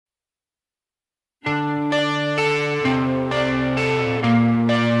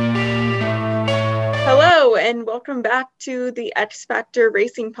and welcome back to the X Factor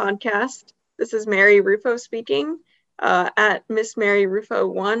Racing Podcast. This is Mary Rufo speaking, at Miss Mary Rufo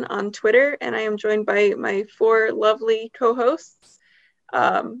 1 on Twitter, and I am joined by my 4 lovely co-hosts,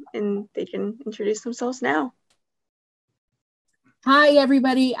 and they can introduce themselves now. Hi,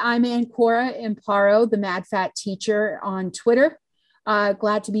 everybody. I'm Ancora Imparo, the Mad Fat Teacher on Twitter.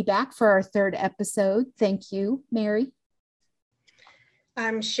 Glad to be back for our 3rd episode. Thank you, Mary.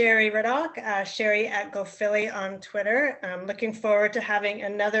 I'm Sherry Riddock, Sherry at GoPhilly on Twitter. I'm looking forward to having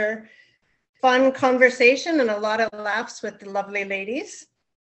another fun conversation and a lot of laughs with the lovely ladies.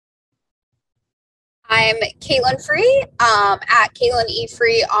 I'm Caitlin Free, at Caitlin E.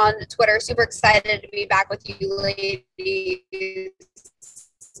 Free on Twitter. Super excited to be back with you ladies.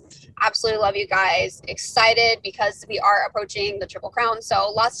 Absolutely love you guys. Excited because we are approaching the Triple Crown.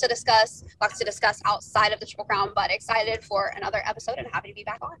 So lots to discuss outside of the Triple Crown, but excited for another episode and happy to be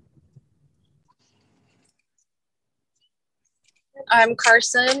back on. I'm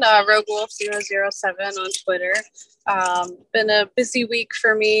Carson, Rogue Wolf 007 on Twitter. Been a busy week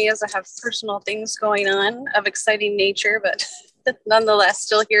for me as I have personal things going on of exciting nature, but nonetheless,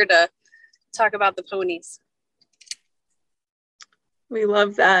 still here to talk about the ponies. We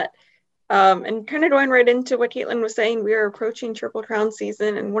love that. And kind of going right into what Caitlin was saying, we are approaching Triple Crown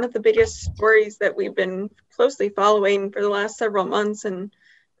season, and one of the biggest stories that we've been closely following for the last several months and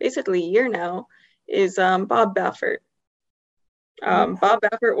basically a year now is Bob Baffert. Bob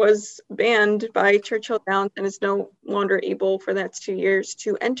Baffert was banned by Churchill Downs and is no longer able for the next 2 years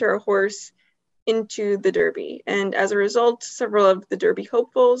to enter a horse into the Derby. And as a result, several of the Derby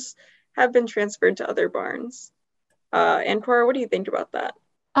hopefuls have been transferred to other barns. And Cora, what do you think about that?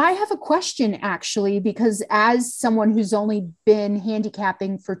 I have a question, actually, because as someone who's only been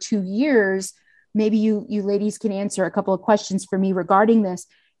handicapping for 2 years, maybe you ladies can answer a couple of questions for me regarding this.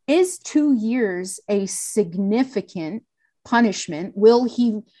 Is 2 years a significant punishment? Will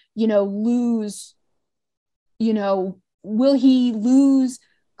he, lose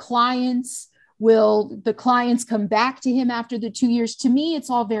clients? Will the clients come back to him after the 2 years? To me,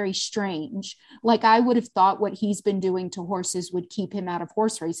 it's all very strange. Like, I would have thought what he's been doing to horses would keep him out of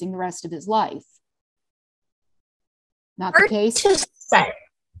horse racing the rest of his life. Not the case?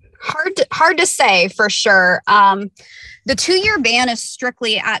 Hard to say for sure. The 2-year ban is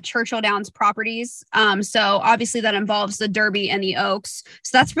strictly at Churchill Downs properties. So obviously that involves the Derby and the Oaks.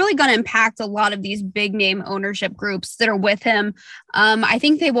 So that's really going to impact a lot of these big name ownership groups that are with him. I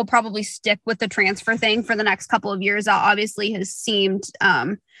think they will probably stick with the transfer thing for the next couple of years. That obviously has seemed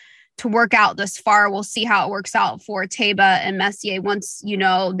to work out this far. We'll see how it works out for Taiba and Messier once,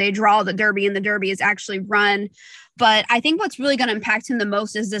 they draw the Derby and the Derby is actually run. But I think what's really going to impact him the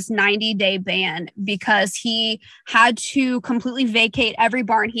most is this 90-day ban, because he had to completely vacate every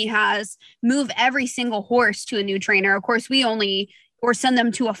barn he has, move every single horse to a new trainer. Of course, or send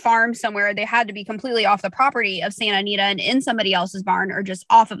them to a farm somewhere. They had to be completely off the property of Santa Anita and in somebody else's barn, or just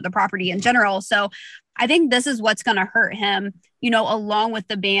off of the property in general. So I think this is what's going to hurt him, along with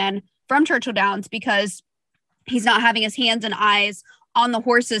the ban from Churchill Downs, because he's not having his hands and eyes on the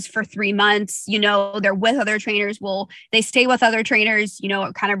horses for 3 months. They're with other trainers. Will they stay with other trainers?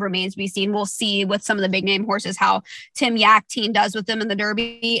 It kind of remains to be seen. We'll see with some of the big name horses how Tim Yakteen does with them in the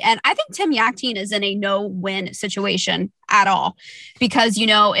Derby. And I think Tim Yakteen is in a no-win situation at all, because,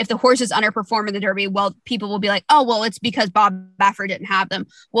 if the horses underperform in the Derby, well, people will be like, oh, well, it's because Bob Baffert didn't have them.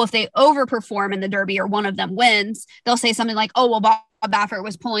 Well, if they overperform in the Derby or one of them wins, they'll say something like, oh, well, Bob Baffert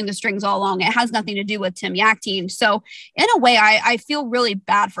was pulling the strings all along. It has nothing to do with Tim Yakteen. So in a way, I feel really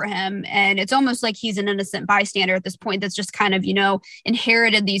bad for him. And it's almost like he's an innocent bystander at this point that's just kind of,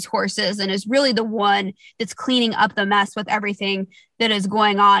 inherited these horses and is really the one that's cleaning up the mess with everything that is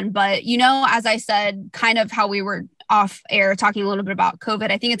going on. But, as I said, kind of how we were off air talking a little bit about COVID,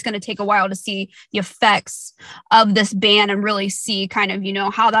 I think it's going to take a while to see the effects of this ban and really see kind of,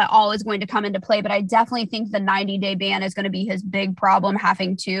 how that all is going to come into play. But I definitely think the 90-day ban is going to be his big problem,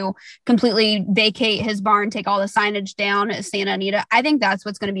 having to completely vacate his barn, take all the signage down at Santa Anita. I think that's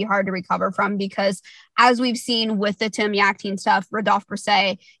what's going to be hard to recover from, because as we've seen with the Tim Yakteen stuff, Rodolphe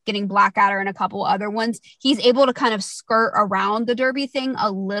Brisset getting Blackadder and a couple other ones, he's able to kind of skirt around the Derby thing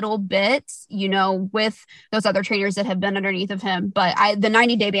a little bit, with those other trainers that have been underneath of him. But the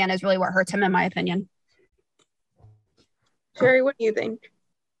 90-day ban is really what hurts him, in my opinion. Sherry, what do you think?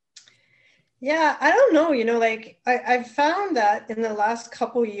 Yeah, I don't know. I've found that in the last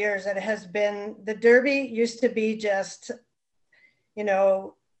couple years, it has been, the Derby used to be just,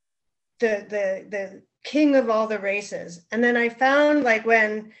 the king of all the races. And then I found, like,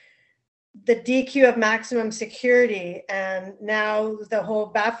 when the DQ of Maximum Security and now the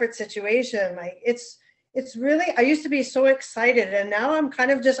whole Baffert situation, like, it's it's really, I used to be so excited, and now I'm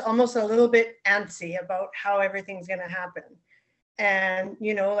kind of just almost a little bit antsy about how everything's going to happen. And,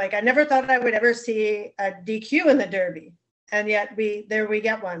 you know, like I never thought I would ever see a DQ in the Derby. And yet we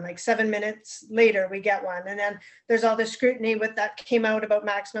get one, like 7 minutes later, we get one. And then there's all the scrutiny with that came out about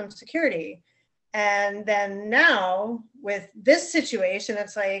maximum security. And then now with this situation,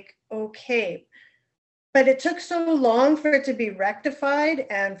 it's like, okay, but it took so long for it to be rectified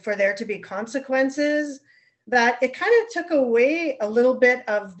and for there to be consequences that it kind of took away a little bit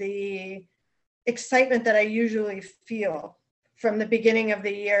of the excitement that I usually feel from the beginning of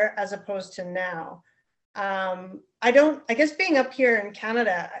the year as opposed to now. I guess being up here in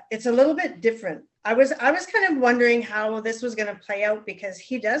Canada, it's a little bit different. I was kind of wondering how this was going to play out because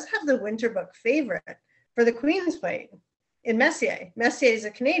he does have the Winterbook favorite for the Queen's Plate in Messier. Messier is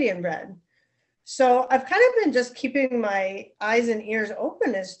a Canadian bred. So I've kind of been just keeping my eyes and ears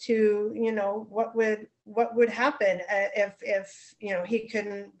open as to, you know, what would happen if you know, he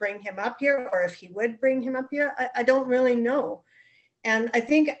couldn't bring him up here, or if he would bring him up here. I don't really know. And I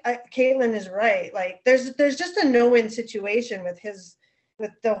think Caitlin is right. Like there's just a no-win situation with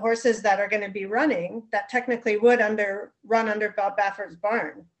the horses that are going to be running that technically would run under Bob Baffert's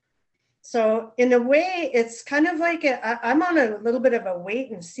barn. So in a way, it's kind of like I'm on a little bit of a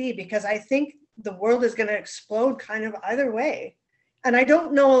wait and see, because I think the world is going to explode kind of either way. And I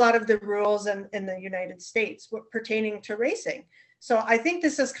don't know a lot of the rules in the United States pertaining to racing. So I think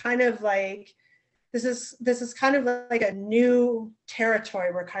this is kind of like a new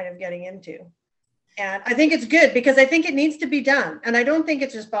territory we're kind of getting into. And I think it's good because I think it needs to be done. And I don't think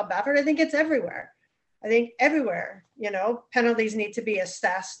it's just Bob Baffert. I think it's everywhere. I think everywhere, you know, penalties need to be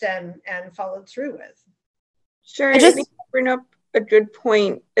assessed and followed through with. Sure. I think you bring up a good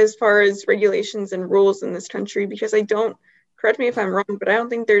point as far as regulations and rules in this country, because correct me if I'm wrong, but I don't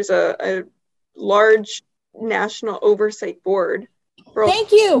think there's a large national oversight board.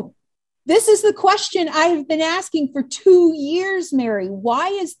 Thank you. This is the question I've been asking for 2 years, Mary. Why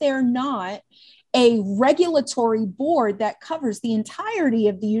is there not a regulatory board that covers the entirety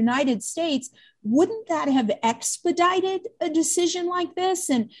of the United States? Wouldn't that have expedited a decision like this?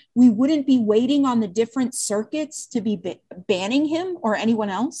 And we wouldn't be waiting on the different circuits to be banning him, or anyone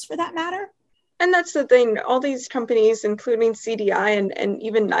else for that matter? And that's the thing. All these companies, including CDI and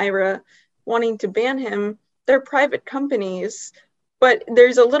even NYRA, wanting to ban him, they're private companies. But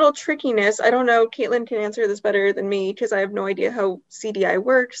there's a little trickiness. I don't know, Caitlin can answer this better than me because I have no idea how CDI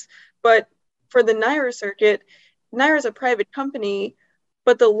works. But for the NYRA circuit, NYRA is a private company,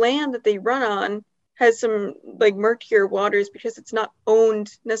 but the land that they run on has some like murkier waters because it's not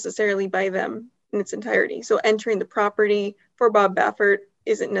owned necessarily by them in its entirety. So entering the property for Bob Baffert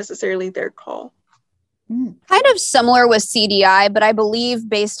isn't necessarily their call. Kind of similar with CDI, but I believe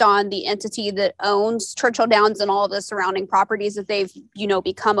based on the entity that owns Churchill Downs and all of the surrounding properties, that they've, you know,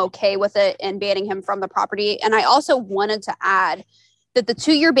 become okay with it and banning him from the property. And I also wanted to add that the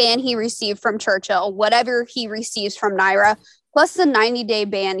 2-year ban he received from Churchill, whatever he receives from NYRA, plus the 90-day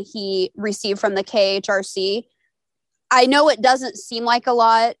ban he received from the KHRC, I know it doesn't seem like a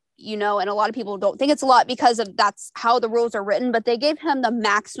lot, you know, and a lot of people don't think it's a lot because of that's how the rules are written, but they gave him the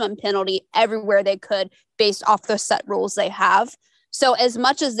maximum penalty everywhere they could based off the set rules they have. So as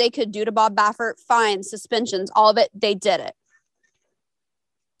much as they could do to Bob Baffert, fines, suspensions, all of it, they did it.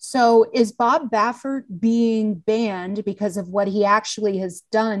 So is Bob Baffert being banned because of what he actually has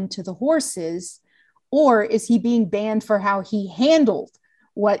done to the horses, or is he being banned for how he handled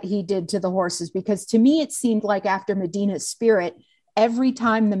what he did to the horses? Because to me, it seemed like after Medina's Spirit, every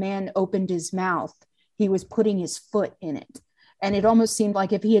time the man opened his mouth, he was putting his foot in it. And it almost seemed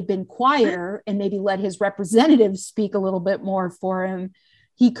like if he had been quieter and maybe let his representatives speak a little bit more for him,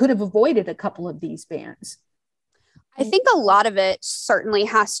 he could have avoided a couple of these bans. I think a lot of it certainly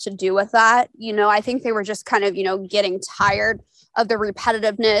has to do with that. You know, I think they were just kind of, you know, getting tired of the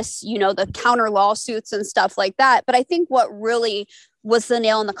repetitiveness, you know, the counter lawsuits and stuff like that. But I think what really was the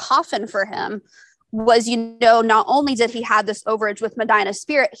nail in the coffin for him was, you know, not only did he have this overage with Medina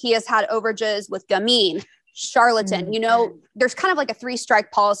Spirit, he has had overages with Gamine, Charlatan. You know, there's kind of like a 3-strike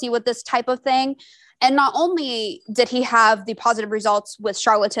policy with this type of thing. And not only did he have the positive results with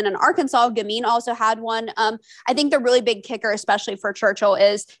Charlatan in Arkansas, Gamine also had one. I think the really big kicker, especially for Churchill,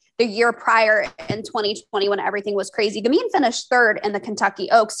 is the year prior in 2020 when everything was crazy. Gamine finished 3rd in the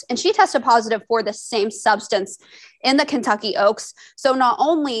Kentucky Oaks, and she tested positive for the same substance in the Kentucky Oaks. So not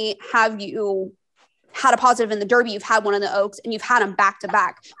only have you had a positive in the Derby, you've had one in the Oaks, and you've had them back to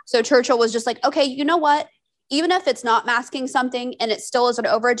back. So Churchill was just like, okay, you know what? even if it's not masking something and it still is an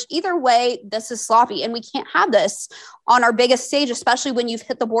overage, either way, this is sloppy and we can't have this on our biggest stage, especially when you've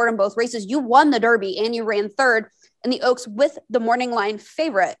hit the board in both races. You won the Derby and you ran third in the Oaks with the morning line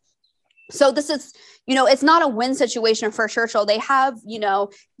favorite. So this is, it's not a win situation for Churchill. They have,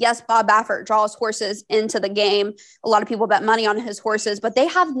 yes, Bob Baffert draws horses into the game. A lot of people bet money on his horses, but they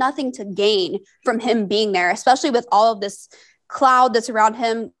have nothing to gain from him being there, especially with all of this cloud that's around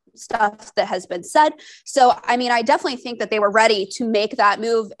him, stuff that has been said. So, I definitely think that they were ready to make that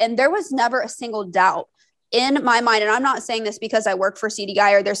move. And there was never a single doubt in my mind. And I'm not saying this because I work for CD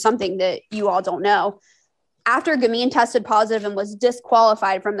Guy or there's something that you all don't know. After Gamine tested positive and was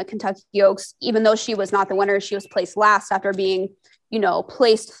disqualified from the Kentucky Oaks, even though she was not the winner, she was placed last after being,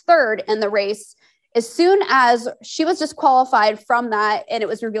 placed third in the race. As soon as she was disqualified from that, and it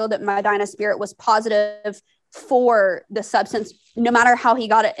was revealed that Medina Spirit was positive for the substance, no matter how he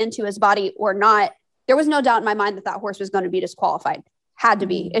got it into his body or not, there was no doubt in my mind that horse was going to be disqualified. Had to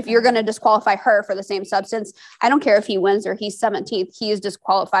be. If you're going to disqualify her for the same substance, I don't care if he wins or he's 17th, he is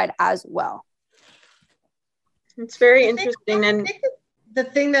disqualified as well. It's very interesting. And the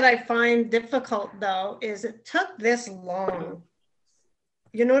thing that I find difficult though is it took this long.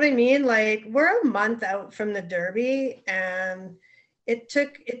 You know what I mean? Like, we're a month out from the Derby and it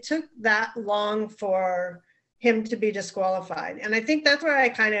took that long for him to be disqualified. And I think that's where I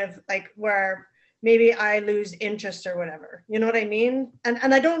kind of where maybe I lose interest or whatever. You know what I mean? And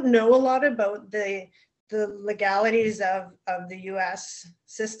I don't know a lot about the legalities of the US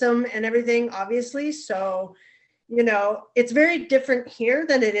system and everything, obviously. So, it's very different here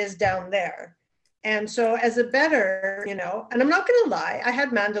than it is down there. And so as a bettor, and I'm not going to lie, I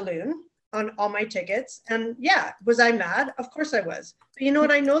had Mandaloun on all my tickets. And yeah, was I mad? Of course I was. But you know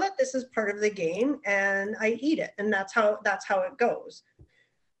what? I know that this is part of the game and I eat it. And that's how it goes.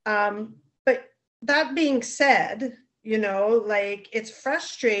 But that being said, it's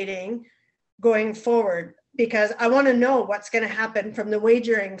frustrating going forward because I want to know what's going to happen from the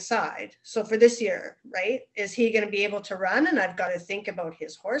wagering side. So for this year, right? Is he going to be able to run? And I've got to think about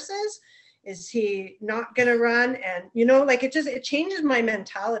his horses. Is he not going to run? And, it changes my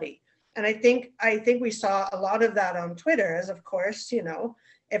mentality. And I think we saw a lot of that on Twitter, as of course,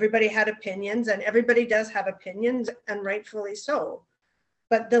 everybody had opinions and everybody does have opinions, and rightfully so.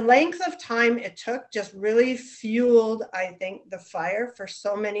 But the length of time it took just really fueled, I think, the fire for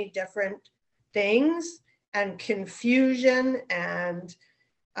so many different things and confusion. And,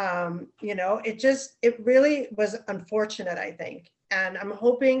 it really was unfortunate, I think. And I'm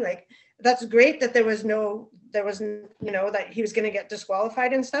hoping that's great that that he was going to get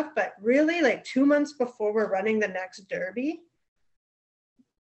disqualified and stuff, but really 2 months before we're running the next Derby.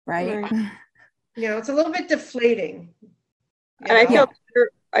 Right. It's a little bit deflating. And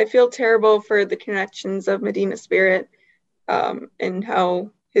I feel terrible for the connections of Medina Spirit and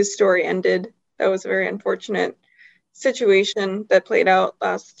how his story ended. That was a very unfortunate situation that played out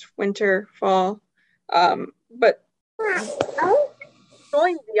last winter, fall. But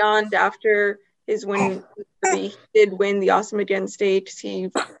going beyond after his win, he did win the Awesome Again Stakes.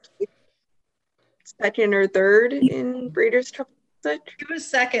 He second or third in Breeders' Triple Six. He was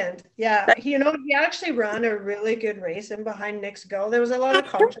second. Yeah. He actually ran a really good race in behind Nick's Go. There was a lot of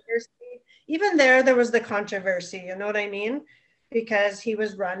controversy. Even there was the controversy, you know what I mean? Because he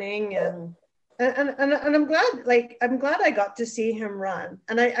was running and I'm glad I got to see him run.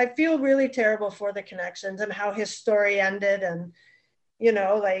 And I feel really terrible for the connections and how his story ended. And,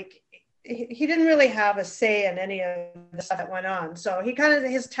 he didn't really have a say in any of the stuff that went on. So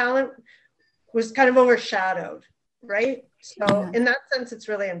his talent was kind of overshadowed, right? So in that sense, it's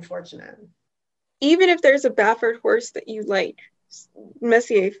really unfortunate. Even if there's a Baffert horse that you like,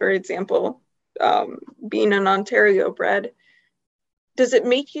 Messier, for example, being an Ontario bred, does it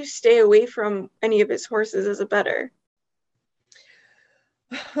make you stay away from any of his horses as a bettor?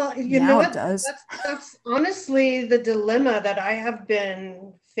 Well, you know what? That's honestly the dilemma that I have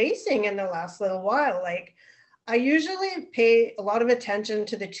been facing in the last little while. I usually pay a lot of attention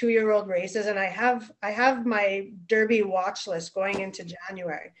to the 2-year-old races, and I have my Derby watch list going into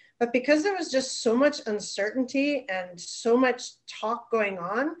January. But because there was just so much uncertainty and so much talk going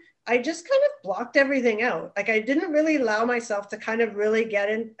on, I just kind of blocked everything out. I didn't really allow myself to kind of really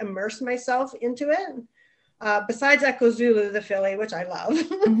immerse myself into it. Besides Echo Zulu, the filly, which I love,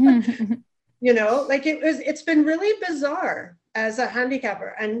 it's been really bizarre as a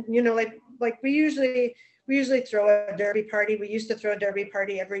handicapper. And, we usually throw a Derby party. We used to throw a Derby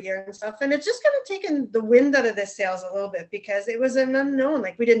party every year and stuff. And it's just kind of taken the wind out of the sails a little bit because it was an unknown.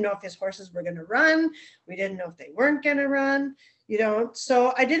 We didn't know if his horses were going to run. We didn't know if they weren't going to run.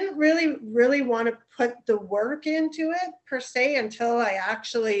 So I didn't really want to put the work into it per se until I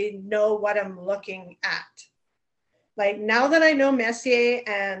actually know what I'm looking at. Like now that I know Messier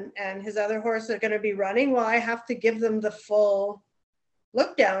and his other horse are going to be running, well, I have to give them the full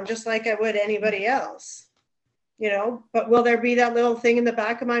look down, just like I would anybody else, but will there be that little thing in the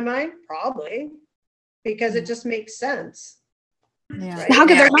back of my mind? Probably, because it just makes sense. Yeah. Right? How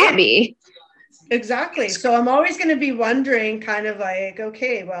could there not be? Exactly. So I'm always going to be wondering kind of like,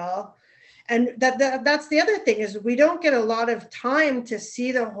 okay, well, and that's the other thing is we don't get a lot of time to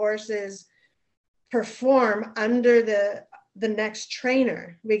see the horses perform under the next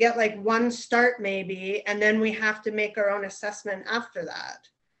trainer. We get like one start maybe, and then we have to make our own assessment after that.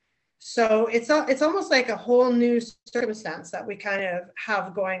 So it's almost like a whole new circumstance that we kind of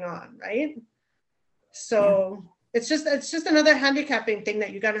have going on, right? So it's just another handicapping thing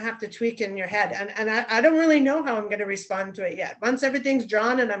that you're going to have to tweak in your head. And I don't really know how I'm going to respond to it yet. Once everything's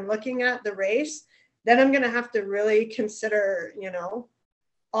drawn and I'm looking at the race, then I'm going to have to really consider,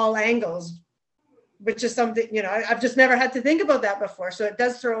 all angles, which is something, I've just never had to think about that before. So it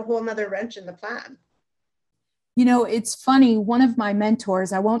does throw a whole nother wrench in the plan. It's funny. One of my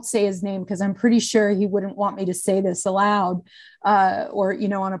mentors, I won't say his name because I'm pretty sure he wouldn't want me to say this aloud or,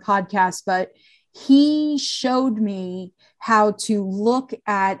 on a podcast, but he showed me how to look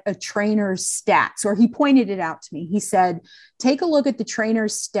at a trainer's stats, or he pointed it out to me. He said, take a look at the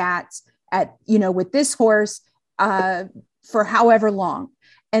trainer's stats at, with this horse for however long.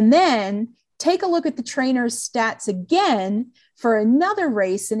 And then take a look at the trainer's stats again for another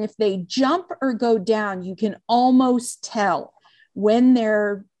race. And if they jump or go down, you can almost tell when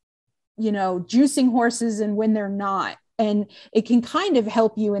they're, juicing horses and when they're not. And it can kind of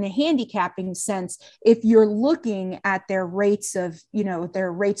help you in a handicapping sense if you're looking at their rates of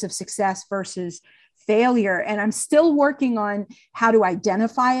success versus failure. And I'm still working on how to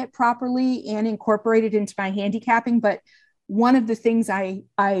identify it properly and incorporate it into my handicapping. But one of the things I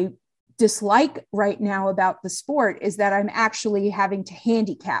dislike right now about the sport is that I'm actually having to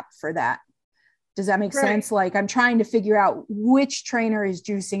handicap for that. Does that make sense? Like I'm trying to figure out which trainer is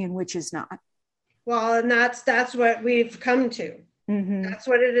juicing and which is not. Well, and that's what we've come to. Mm-hmm. That's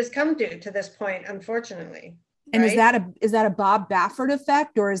what it has come to this point, unfortunately. And right? is that a Bob Baffert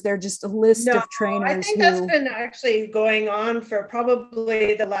effect, or is there just a list of trainers? I think that's been actually going on for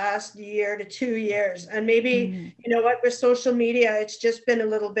probably the last year to 2 years. And maybe, with social media, it's just been a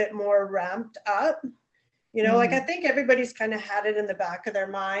little bit more ramped up. Like I think everybody's kind of had it in the back of their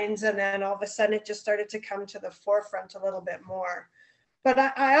minds. And then all of a sudden it just started to come to the forefront a little bit more. But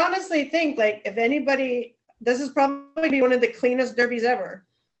I honestly think like if anybody, this is probably one of the cleanest derbies ever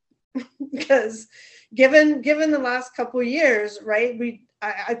because given the last couple of years, right,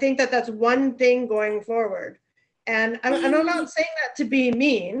 I think that's one thing going forward. And I'm not saying that to be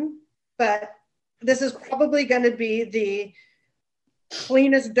mean, but this is probably going to be the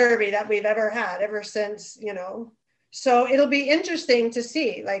cleanest derby that we've ever had ever since, So it'll be interesting to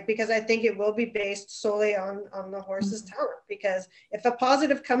see, because I think it will be based solely on the horse's talent. Because if a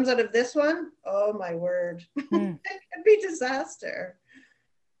positive comes out of this one, oh my word, it could be disaster.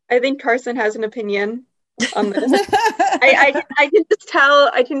 I think Carson has an opinion on this. I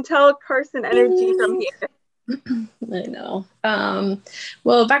can tell Carson energy from here. I know.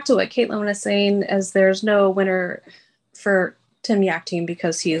 Well, back to what Caitlin was saying, as there's no winner for Tim Yakteen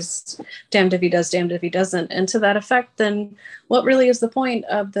because he's damned if he does, damned if he doesn't. And to that effect, then what really is the point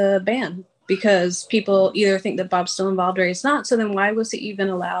of the ban? Because people either think that Bob's still involved or he's not. So then why was he even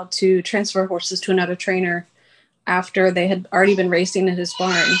allowed to transfer horses to another trainer after they had already been racing in his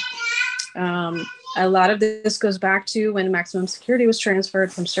barn? A lot of this goes back to when Maximum Security was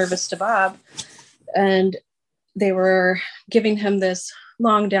transferred from Service to Bob, and they were giving him this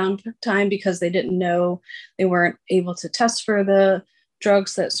long downtime because they didn't know, they weren't able to test for the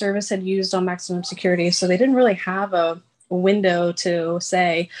drugs that Service had used on Maximum Security. So they didn't really have a window to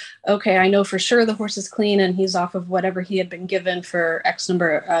say, okay, I know for sure the horse is clean and he's off of whatever he had been given for X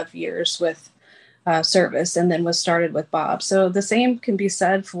number of years with Service, and then was started with Bob. So the same can be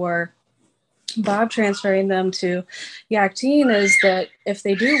said for Bob transferring them to Yakteen, is that if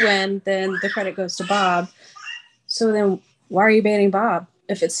they do win, then the credit goes to Bob. So then why are you banning Bob?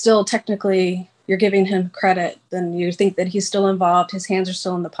 If it's still technically you're giving him credit, then you think that he's still involved, his hands are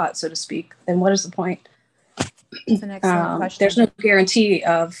still in the pot, so to speak, then what is the point? That's an excellent question. There's no guarantee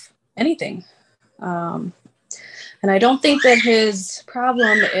of anything. And I don't think that his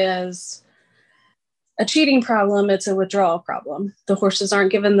problem is a cheating problem, it's a withdrawal problem. The horses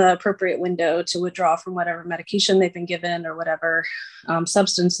aren't given the appropriate window to withdraw from whatever medication they've been given or whatever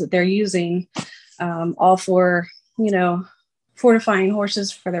substance that they're using, all for fortifying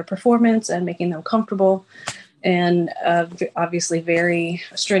horses for their performance and making them comfortable, and obviously very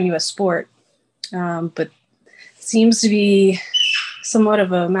strenuous sport. But seems to be somewhat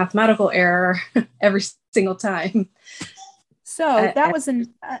of a mathematical error every single time. So that was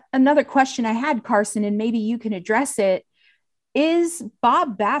another question I had, Carson, and maybe you can address it. Is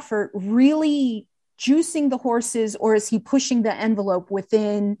Bob Baffert really juicing the horses, or is he pushing the envelope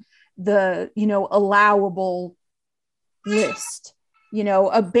within the, allowable list?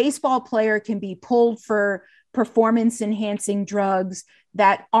 A baseball player can be pulled for performance enhancing drugs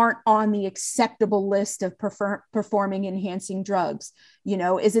that aren't on the acceptable list of performing enhancing drugs.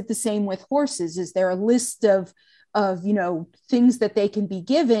 Is it the same with horses? Is there a list of things that they can be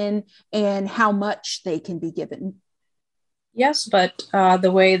given and how much they can be given? Yes, but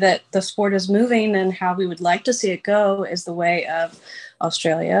the way that the sport is moving and how we would like to see it go is the way of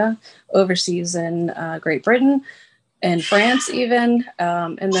Australia, overseas in Great Britain, and France even.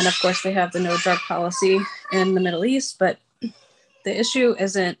 And then, of course, they have the no drug policy in the Middle East. But the issue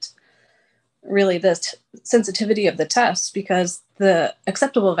isn't really the sensitivity of the tests, because the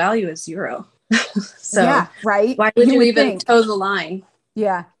acceptable value is 0. So yeah, right. Why would you even toe the line?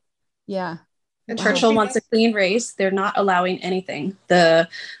 Yeah. And Churchill wants a clean race. They're not allowing anything. The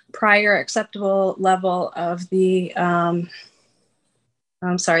prior acceptable level of the the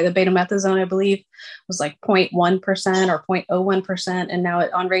betamethasone, I believe, was like 0.1% or 0.01%. And now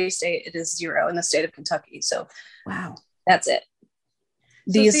on race day, it is 0 in the state of Kentucky. So wow, that's it.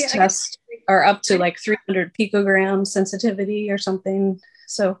 These tests are up to like 300 picograms sensitivity or something.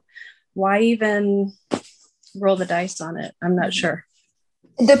 So why even roll the dice on it? I'm not sure.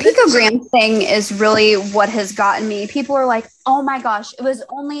 The picogram thing is really what has gotten me. People are like, oh my gosh, it was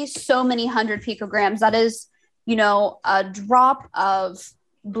only so many 100 picograms. That is, a drop of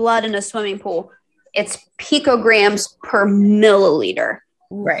blood in a swimming pool. It's picograms per milliliter.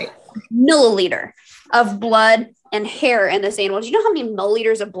 Right. Milliliter of blood and hair in this animal. Do you know how many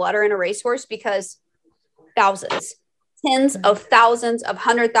milliliters of blood are in a racehorse? Because thousands, tens of thousands of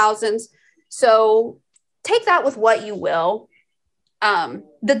 100,000s. So take that with what you will.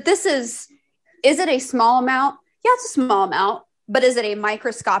 That this is it a small amount? Yeah, it's a small amount, but is it a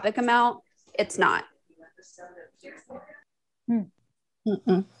microscopic amount? It's not.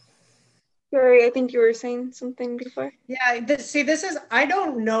 Gary, I think you were saying something before. Yeah, this is, I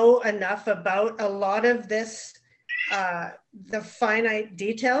don't know enough about a lot of this, the finite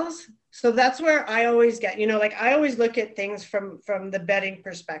details. So that's where I always get, I always look at things from the betting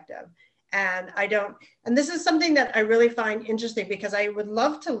perspective. And and this is something that I really find interesting, because I would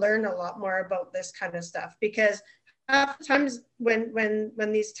love to learn a lot more about this kind of stuff, because half the times when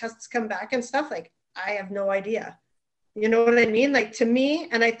these tests come back and stuff, like, I have no idea. You know what I mean? Like, to me,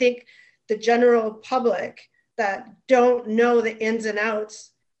 and I think the general public that don't know the ins and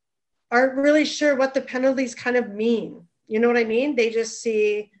outs aren't really sure what the penalties kind of mean. You know what I mean? They just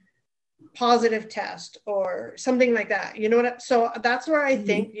see positive test or something like that. You know what? So that's where I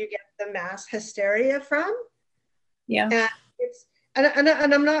think you get the mass hysteria from. Yeah. And it's and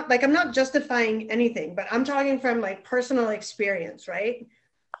I'm not justifying anything, but I'm talking from like personal experience, right?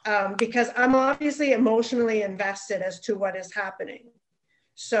 Because I'm obviously emotionally invested as to what is happening.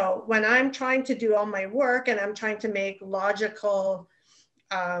 So when I'm trying to do all my work and I'm trying to make logical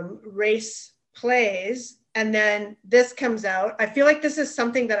race plays, and then this comes out, I feel like this is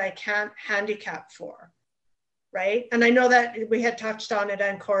something that I can't handicap for, right? And I know that we had touched on it,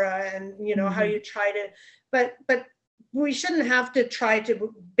 Ancora, and how you try to, but we shouldn't have to try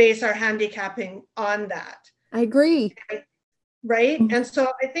to base our handicapping on that. I agree. Right. And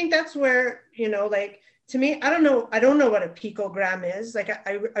so I think that's where, to me, I don't know what a picogram is. Like,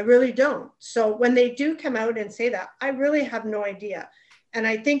 I really don't. So when they do come out and say that, I really have no idea. And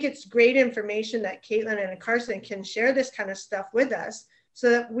I think it's great information that Caitlin and Carson can share this kind of stuff with us, so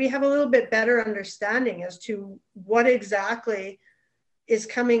that we have a little bit better understanding as to what exactly is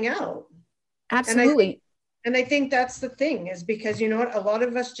coming out. Absolutely. And I think that's the thing, is because, you know what, a lot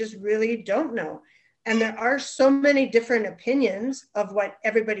of us just really don't know. And there are so many different opinions of what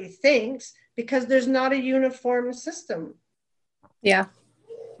everybody thinks, because there's not a uniform system. Yeah.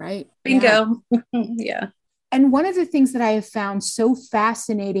 Right. Bingo. Yeah. And one of the things that I have found so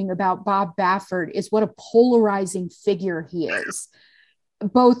fascinating about Bob Baffert is what a polarizing figure he is.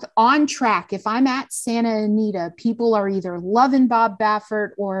 Both on track, if I'm at Santa Anita, people are either loving Bob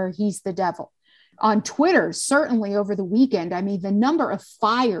Baffert or he's the devil. On Twitter, certainly over the weekend, I mean, the number of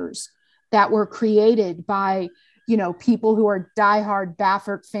fires that were created by, people who are diehard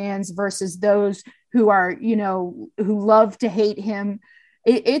Baffert fans versus those who are, who love to hate him.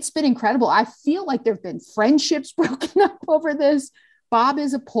 It's been incredible. I feel like there've been friendships broken up over this. Bob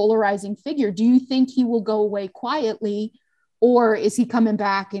is a polarizing figure. Do you think he will go away quietly, or is he coming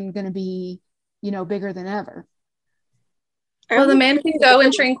back and going to be, bigger than ever? Well, the man can go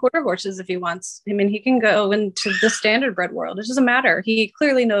and train quarter horses if he wants. I mean, he can go into the standard bred world. It doesn't matter. He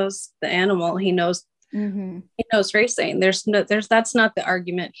clearly knows the animal. He knows he knows racing. That's not the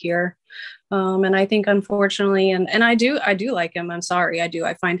argument here. And I think, unfortunately, and I do like him. I'm sorry, I do.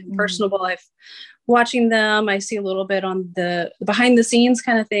 I find him personable. Watching them, I see a little bit on the behind the scenes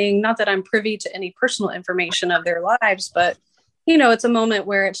kind of thing. Not that I'm privy to any personal information of their lives, but it's a moment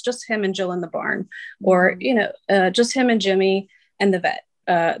where it's just him and Jill in the barn, or just him and Jimmy and the vet.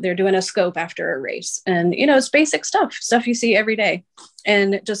 They're doing a scope after a race, and it's basic stuff you see every day,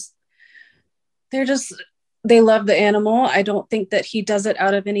 and they love the animal. I don't think that he does it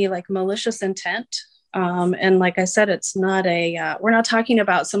out of any like malicious intent. And like I said, it's not we're not talking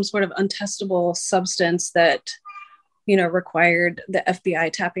about some sort of untestable substance that, required the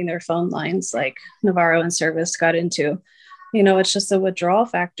FBI tapping their phone lines like Navarro and Service got into. It's just a withdrawal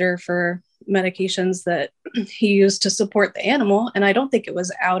factor for medications that he used to support the animal. And I don't think it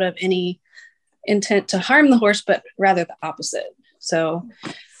was out of any intent to harm the horse, but rather the opposite. So,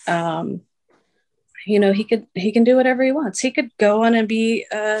 he can do whatever he wants. He could go on and be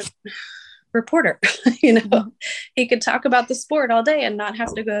a reporter. He could talk about the sport all day and not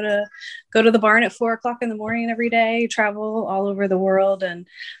have to go to the barn at 4:00 in the morning every day, travel all over the world. And,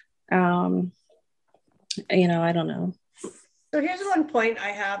 I don't know. So here's one point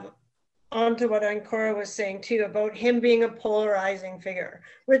I have onto what Ancora was saying too, about him being a polarizing figure,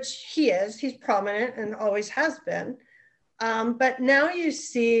 which he is. He's prominent and always has been. But now you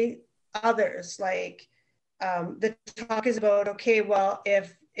see others, like the talk is about, okay, well,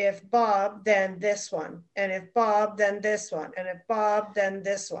 if Bob, then this one, and if Bob, then this one, and if Bob, then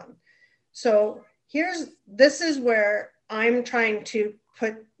this one. So this is where I'm trying to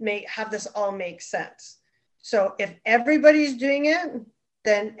have this all make sense. So if everybody's doing it,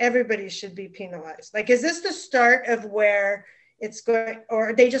 then everybody should be penalized. Like, is this the start of where it's going,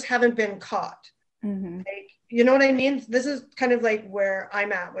 or they just haven't been caught? Like, you know what I mean? This is kind of like where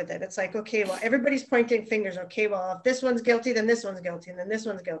I'm at with it. It's like, okay, well, everybody's pointing fingers. Okay, well, if this one's guilty, then this one's guilty, and then this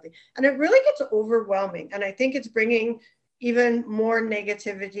one's guilty. And it really gets overwhelming. And I think it's bringing even more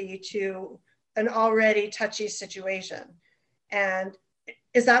negativity to an already touchy situation. And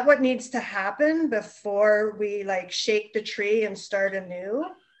is that what needs to happen before we like shake the tree and start anew?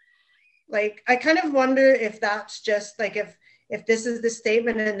 Like, I kind of wonder if that's just like, if this is the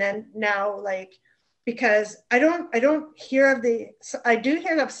statement, and then now, like, because I don't hear I do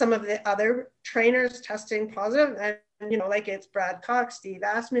hear of some of the other trainers testing positive, and like it's Brad Cox, Steve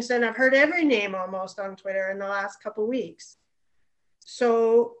Asmussen. I've heard every name almost on Twitter in the last couple of weeks.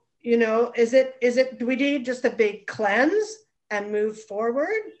 So, is it do we need just a big cleanse and move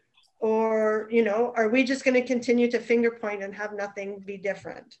forward? Or, are we just going to continue to finger point and have nothing be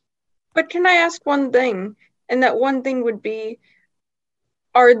different? But can I ask one thing? And that one thing would be,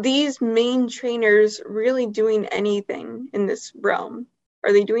 are these main trainers really doing anything in this realm?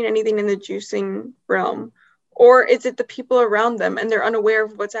 Are they doing anything in the juicing realm? Or is it the people around them and they're unaware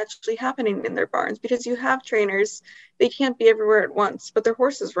of what's actually happening in their barns? Because you have trainers, they can't be everywhere at once, but their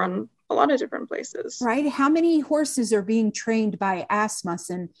horses run a lot of different places. Right? How many horses are being trained by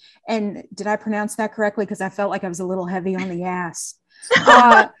Asmussen? And did I pronounce that correctly? Because I felt like I was a little heavy on the ass.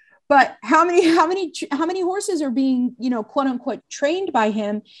 But how many horses are being, quote unquote, trained by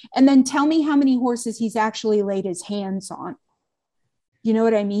him? And then tell me how many horses he's actually laid his hands on. You know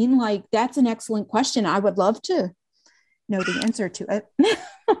what I mean? Like, that's an excellent question. I would love to know the answer to it. And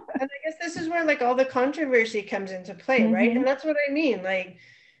I guess this is where like all the controversy comes into play, right? And that's what I mean. Like,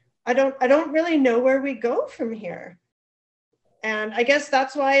 I don't really know where we go from here. And I guess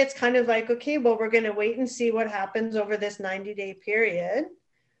that's why it's kind of like, okay, well, we're going to wait and see what happens over this 90-day period.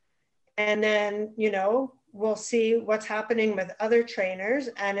 And then, we'll see what's happening with other trainers.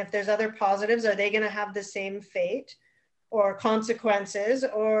 And if there's other positives, are they going to have the same fate or consequences?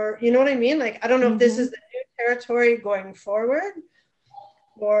 Or, you know what I mean? Like, I don't know if this is the new territory going forward,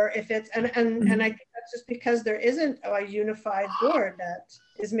 or if it's, and I think that's just because there isn't a unified board that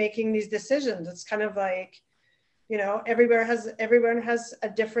is making these decisions. It's kind of like, everyone has a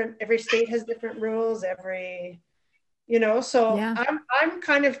different, every state has different rules, so yeah. I'm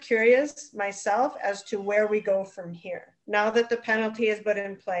kind of curious myself as to where we go from here. Now that the penalty is put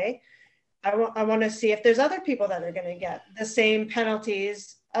in play, I want to see if there's other people that are going to get the same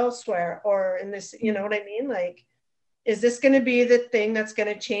penalties elsewhere, or in this, you know what I mean? Like, is this going to be the thing that's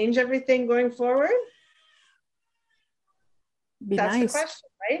going to change everything going forward? Be That's nice. the question,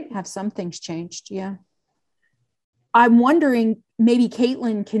 right? Have some things changed. Yeah. I'm wondering, maybe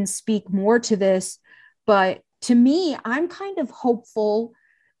Caitlin can speak more to this, but to me, I'm kind of hopeful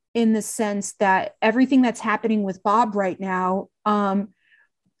in the sense that everything that's happening with Bob right now,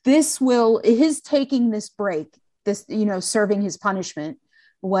 his taking this break, this, serving his punishment,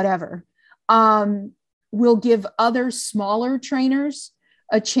 whatever, will give other smaller trainers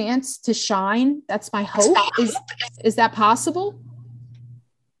a chance to shine. That's my hope. Is that possible?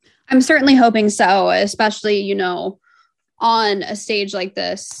 I'm certainly hoping so, especially, on a stage like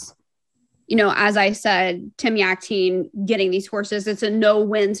this. As I said, Tim Yakteen getting these horses, it's a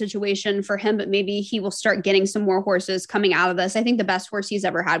no-win situation for him, but maybe he will start getting some more horses coming out of this. I think the best horse he's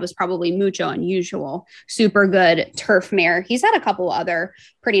ever had was probably Mucho Unusual. Super good turf mare. He's had a couple other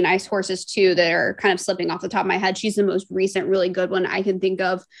pretty nice horses too that are kind of slipping off the top of my head. She's the most recent, really good one I can think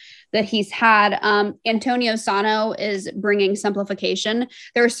of that he's had. Antonio Sano is bringing simplification.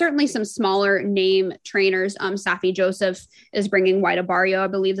 There are certainly some smaller name trainers. Safi Joseph is bringing White Barrio. I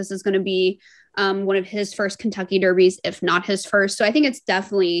believe this is going to be one of his first Kentucky Derbies, if not his first. So I think it's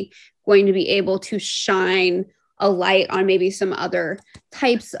definitely going to be able to shine a light on maybe some other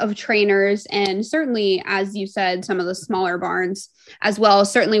types of trainers. And certainly, as you said, some of the smaller barns as well.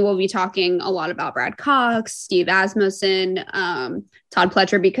 Certainly we'll be talking a lot about Brad Cox, Steve Asmussen, Todd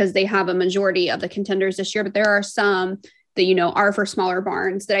Pletcher, because they have a majority of the contenders this year, but there are some that, are for smaller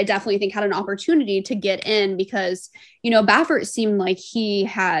barns that I definitely think had an opportunity to get in because, Baffert seemed like he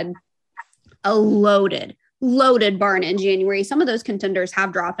had a loaded barn in January. Some of those contenders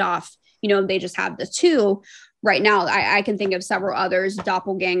have dropped off, they just have the two right now. I can think of several others.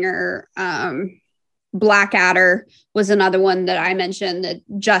 Doppelganger, Blackadder was another one that I mentioned that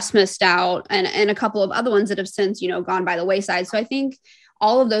just missed out, and a couple of other ones that have since, gone by the wayside. So I think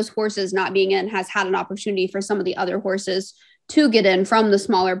all of those horses not being in has had an opportunity for some of the other horses to get in from the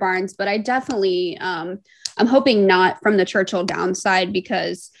smaller barns. But I definitely, I'm hoping not from the Churchill Downs side,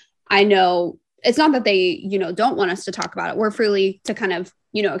 because I know it's not that they, don't want us to talk about it. We're free to kind of,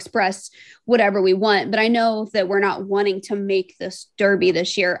 express whatever we want. But I know that we're not wanting to make this Derby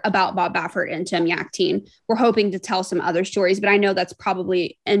this year about Bob Baffert and Tim Yakteen. We're hoping to tell some other stories, but I know that's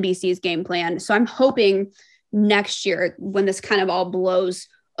probably NBC's game plan. So I'm hoping next year, when this kind of all blows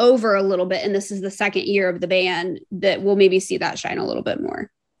over a little bit, and this is the second year of the ban, that we'll maybe see that shine a little bit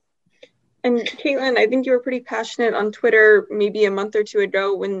more. And Caitlin, I think you were pretty passionate on Twitter maybe a month or two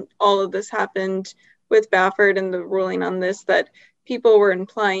ago when all of this happened with Baffert and the ruling on this, that people were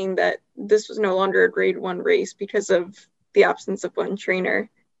implying that this was no longer a grade one race because of the absence of one trainer. Can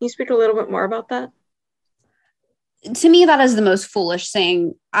you speak a little bit more about that? To me, that is the most foolish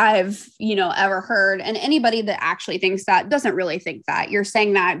thing I've, ever heard. And anybody that actually thinks that doesn't really think that. You're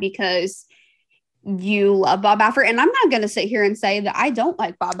saying that because you love Bob Baffert. And I'm not going to sit here and say that I don't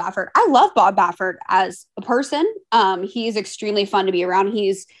like Bob Baffert. I love Bob Baffert as a person. He's extremely fun to be around.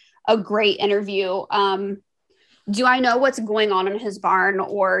 He's a great interview. Do I know what's going on in his barn,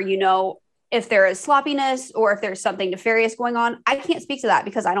 or, if there is sloppiness or if there's something nefarious going on? I can't speak to that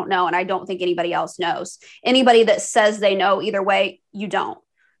because I don't know. And I don't think anybody else knows. Anybody that says they know either way, you don't,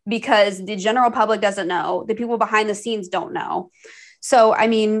 because the general public doesn't know. The people behind the scenes don't know. So, I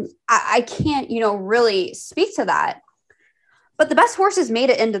mean, I can't, really speak to that. But the best horses made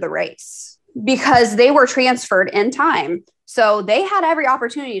it into the race because they were transferred in time. So they had every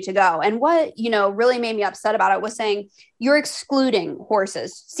opportunity to go. And what, really made me upset about it was saying, you're excluding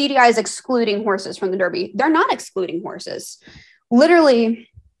horses. CDI is excluding horses from the Derby. They're not excluding horses. Literally,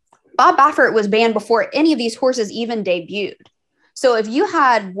 Bob Baffert was banned before any of these horses even debuted. So if you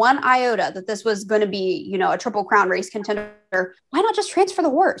had one iota that this was going to be, a Triple Crown race contender, why not just transfer the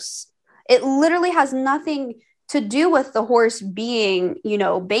horse? It literally has nothing to do with the horse being,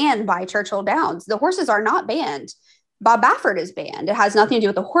 banned by Churchill Downs. The horses are not banned. Bob Baffert is banned. It has nothing to do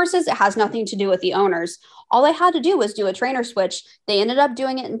with the horses. It has nothing to do with the owners. All they had to do was do a trainer switch. They ended up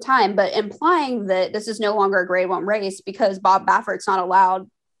doing it in time, but implying that this is no longer a grade one race because Bob Baffert's not allowed.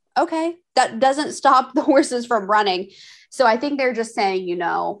 Okay, that doesn't stop the horses from running. So I think they're just saying,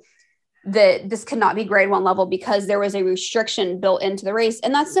 that this cannot be grade one level because there was a restriction built into the race.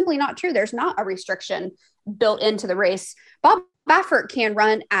 And that's simply not true. There's not a restriction built into the race. Bob Baffert can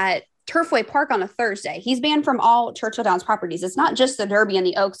run at Turfway Park on a Thursday. He's banned from all Churchill Downs properties. It's not just the Derby and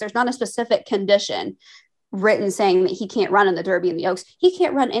the Oaks. There's not a specific condition written saying that he can't run in the Derby and the Oaks. He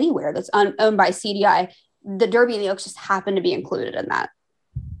can't run anywhere that's owned by CDI. The Derby and the Oaks just happen to be included in that.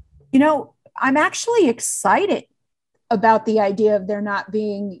 I'm actually excited about the idea of there not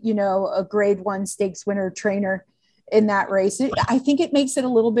being, a grade one stakes winner trainer in that race. I think it makes it a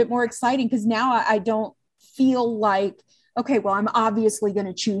little bit more exciting because now I don't feel like okay, well, I'm obviously going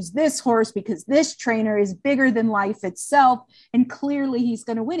to choose this horse because this trainer is bigger than life itself. And clearly he's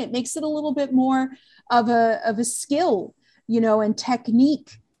going to win. It makes it a little bit more of a skill, and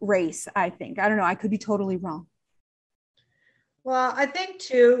technique race, I think. I don't know. I could be totally wrong. Well, I think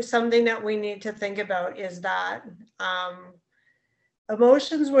too, something that we need to think about is that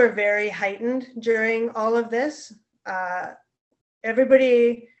emotions were very heightened during all of this.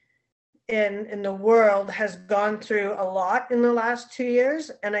 Everybody in the world has gone through a lot in the last 2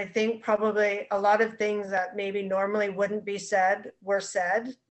 years. And I think probably a lot of things that maybe normally wouldn't be said were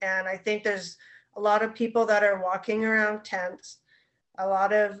said. And I think there's a lot of people that are walking around tense,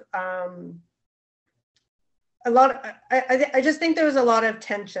 I just think there was a lot of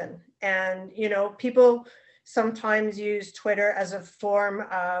tension. And, people sometimes use Twitter as a form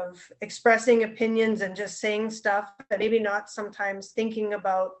of expressing opinions and just saying stuff, but maybe not sometimes thinking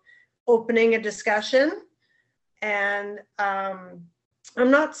about opening a discussion. And I'm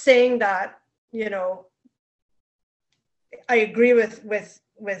not saying that, I agree with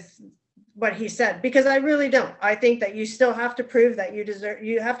what he said, because I really don't. I think that you still have to prove that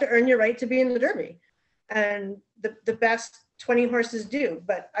you have to earn your right to be in the Derby. And the best 20 horses do.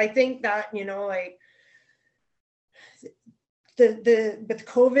 But I think that, like with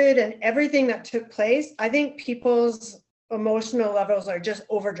COVID and everything that took place, I think people's emotional levels are just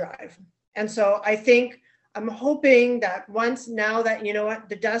overdrive. And so I'm hoping that now that,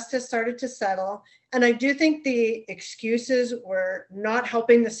 the dust has started to settle, and I do think the excuses were not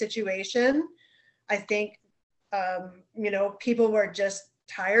helping the situation. I think, people were just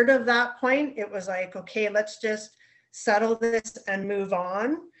tired of that point. It was like, okay, let's just settle this and move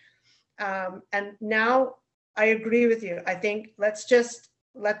on. And now I agree with you. I think let's just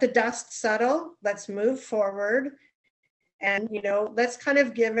let the dust settle. Let's move forward. And, let's kind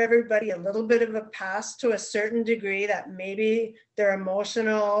of give everybody a little bit of a pass to a certain degree that maybe their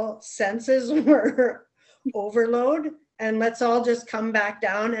emotional senses were overload. And let's all just come back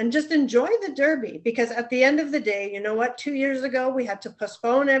down and just enjoy the Derby. Because at the end of the day, 2 years ago, we had to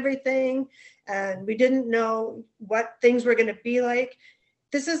postpone everything and we didn't know what things were going to be like.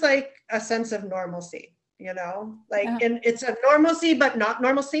 This is like a sense of normalcy, and it's a normalcy, but not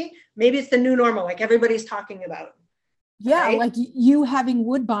normalcy. Maybe it's the new normal, like everybody's talking about. Yeah, right? like you having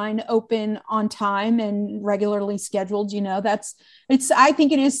Woodbine open on time and regularly scheduled, I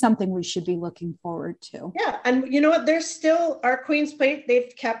think it is something we should be looking forward to. Yeah, and you know what? There's still our Queen's Plate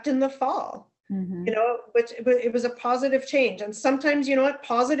they've kept in the fall, which it was a positive change. And sometimes,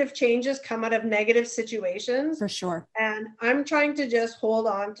 positive changes come out of negative situations. For sure. And I'm trying to just hold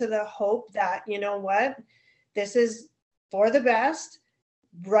on to the hope that, this is for the best.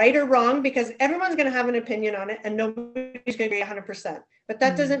 Right or wrong, because everyone's going to have an opinion on it and nobody's going to be 100%. But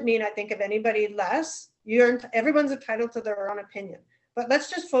that doesn't mean I think of anybody less. Everyone's entitled to their own opinion. But let's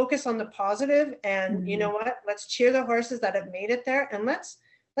just focus on the positive, and you know what? Let's cheer the horses that have made it there, and let's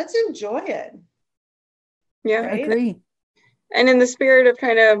enjoy it. Yeah, right? I agree. And in the spirit of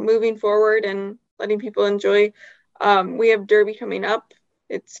kind of moving forward and letting people enjoy, we have Derby coming up.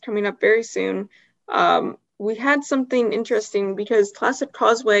 It's coming up very soon. We had something interesting because Classic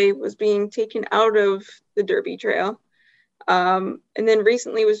Causeway was being taken out of the Derby Trail. And then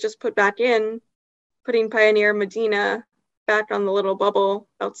recently was just put back in, putting Pioneer Medina back on the little bubble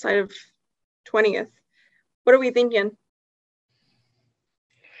outside of 20th. What are we thinking?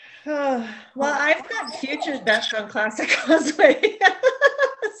 Well, I've got futures bets on Classic Causeway.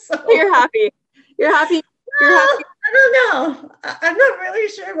 So you're happy. You're happy. I don't know. I'm not really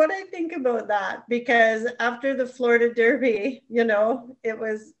sure what I think about that, because after the Florida Derby, it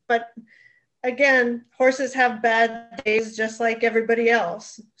was, but again, horses have bad days just like everybody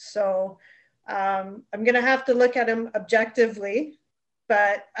else. So I'm going to have to look at them objectively.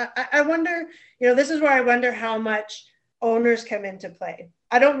 But I wonder, this is where I wonder how much owners come into play.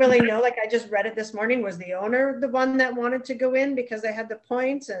 I don't really know. Like I just read it this morning. Was the owner the one that wanted to go in because they had the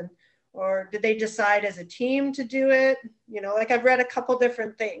points, or did they decide as a team to do it? Like I've read a couple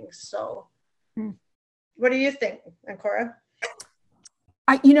different things. So what do you think, Ancora?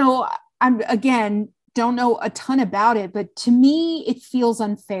 I'm again, don't know a ton about it, but to me, it feels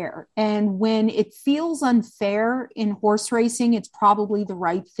unfair. And when it feels unfair in horse racing, it's probably the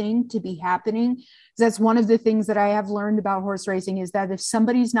right thing to be happening. That's one of the things that I have learned about horse racing, is that if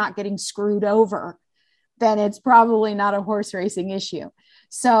somebody's not getting screwed over, then it's probably not a horse racing issue.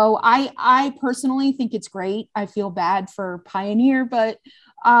 So I personally think it's great. I feel bad for Pioneer, but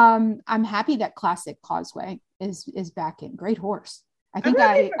I'm happy that Classic Causeway is back in. Great horse. I think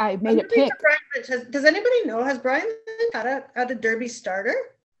I made it pick. Does anybody know, has Brian had a Derby starter?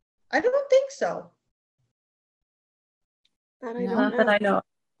 I don't think so. That I No. don't Not know. that I know.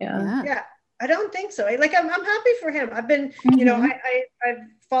 Yeah. Yeah, I don't think so. Like I'm happy for him. I've been, you know, I've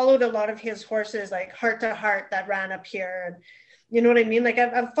followed a lot of his horses, like Heart to Heart that ran up here, and you know what I mean. Like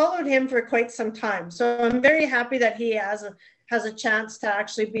I've followed him for quite some time, so I'm very happy that he has a chance to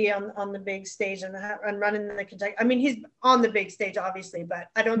actually be on the big stage and running the Kentucky. I mean, he's on the big stage, obviously, but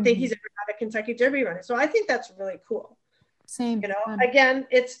I don't think he's ever had a Kentucky Derby runner. So I think that's really cool. Same. You know, again,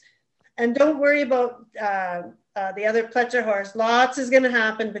 and don't worry about the other Pletcher horse. Lots is going to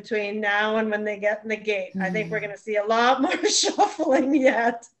happen between now and when they get in the gate. I think we're going to see a lot more shuffling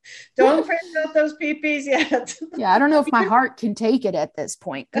yet. Don't print out those PPs yet. Yeah, I don't know if my heart can take it at this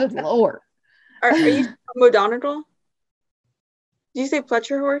point. Good Lord. Are you Modonadal? Did you say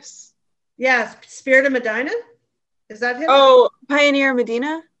Pletcher horse? Yeah, Spirit of Medina. Is that him? Oh, Pioneer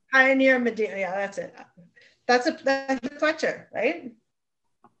Medina? Pioneer Medina. Yeah, that's it. That's a Pletcher, right?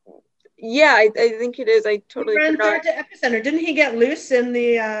 Yeah, I think it is. I totally He ran forgot. third to Epicenter. Didn't he get loose in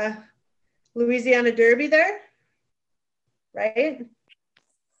the Louisiana Derby there? Right?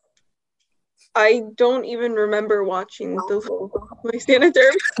 I don't even remember watching the Louisiana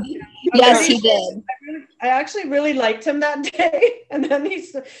Derby. Yes, he did. I actually really liked him that day, and then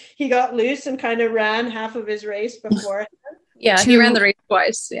he got loose and kind of ran half of his race before. Yeah, he ran the race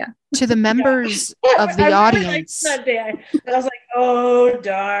twice. Yeah. To the members of the I really audience. liked him that day. I was like, oh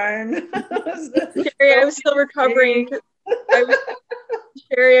darn. Sherry, I was still recovering. I was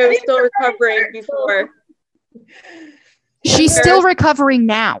still recovering before. She's still recovering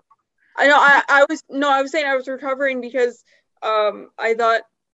now. I know. I was saying I was recovering because I thought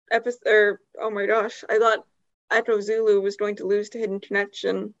oh my gosh, I thought Echo Zulu was going to lose to Hidden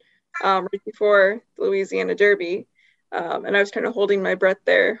Connection right before the Louisiana Derby. And I was kind of holding my breath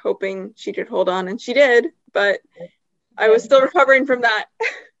there, hoping she could hold on, and she did, but I was still recovering from that.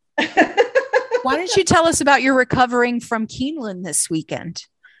 Why don't you tell us about your recovering from Keeneland this weekend?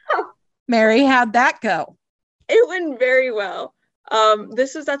 Mary, how'd that go? It went very well.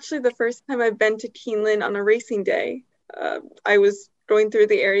 This was actually the first time I've been to Keeneland on a racing day. I was going through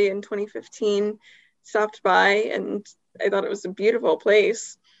the area in 2015, stopped by, and I thought it was a beautiful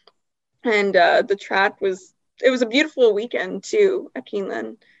place. And the track was a beautiful weekend too at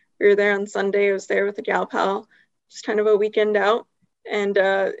Keeneland. We were there on Sunday. I was there with a gal pal, just kind of a weekend out, and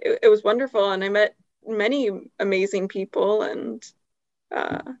it was wonderful. And I met many amazing people, and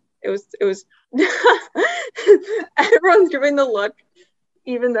it was everyone's giving the look,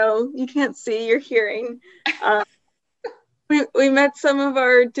 even though you can't see, you're hearing. We met some of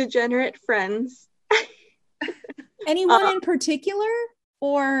our degenerate friends. Anyone in particular,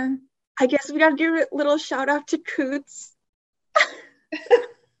 or? I guess we gotta give a little shout out to Coots.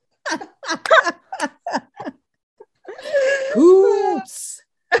 Coots.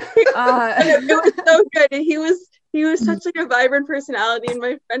 It was so good. He was such like a vibrant personality, and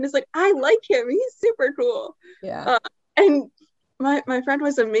my friend is like, I like him. He's super cool. Yeah. And my friend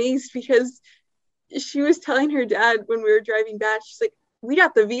was amazed because she was telling her dad when we were driving back, she's like, we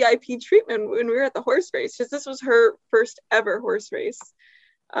got the VIP treatment when we were at the horse race, because this was her first ever horse race.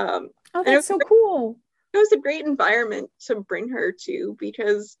 Oh, that's so cool. It was a great environment to bring her to,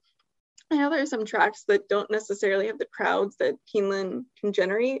 because I know there's some tracks that don't necessarily have the crowds that Keeneland can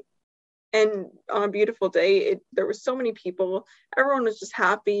generate. And on a beautiful day, there were so many people. Everyone was just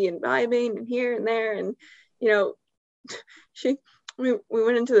happy and vibing and here and there. And, you know, we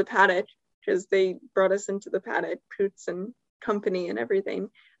went into the paddock because they brought us into the paddock, Coots and company and everything.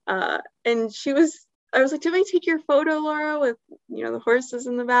 And I was like, did I take your photo, Laura, with, you know, the horses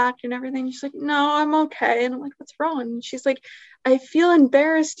in the back and everything? She's like, no, I'm okay. And I'm like, what's wrong? And she's like, I feel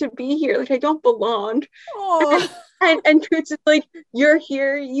embarrassed to be here. Like, I don't belong. And Coots is like, you're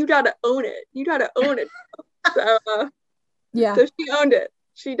here. You got to own it. You got to own it. So, yeah. So she owned it.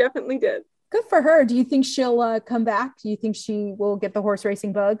 She definitely did. Good for her. Do you think she'll come back? Do you think she will get the horse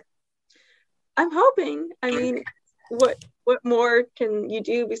racing bug? I'm hoping. I mean, what more can you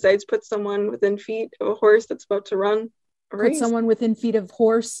do besides put someone within feet of a horse that's about to run a race? Put someone within feet of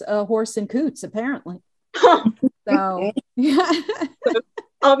horse and Coots, apparently. So, yeah. So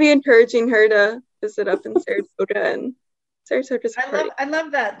I'll be encouraging her to visit up in Sarasota, and Sarasota's I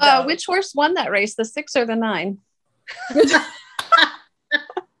love that. Which horse won that race, the 6 or the 9?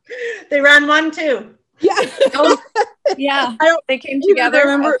 They ran 1 too. Yeah. Yeah. They came even together.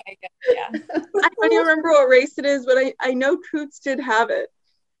 remember. Okay, yeah. I don't even remember what race it is, but I know Coots did have it.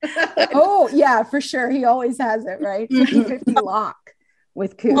 Oh, yeah, for sure. He always has it, right? 50-50 lock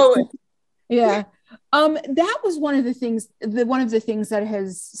with Coots. Oh. Yeah. That was one of the things that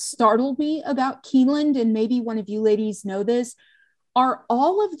has startled me about Keeneland, and maybe one of you ladies know this. Are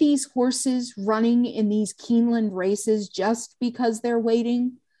all of these horses running in these Keeneland races just because they're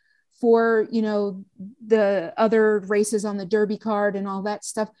waiting for, you know, the other races on the Derby card and all that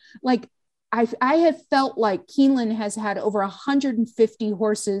stuff? Like, I have felt like Keeneland has had over 150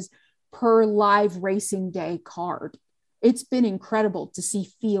 horses per live racing day card. It's been incredible to see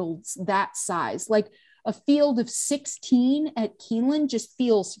fields that size. Like a field of 16 at Keeneland just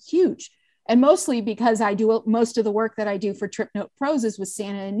feels huge. And mostly because I do most of the work that I do for Trip Note Pros is with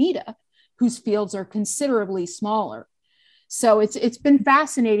Santa Anita, whose fields are considerably smaller. So it's been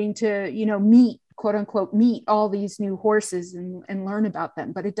fascinating to, you know, meet, quote unquote, meet all these new horses and learn about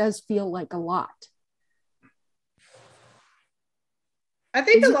them. But it does feel like a lot. I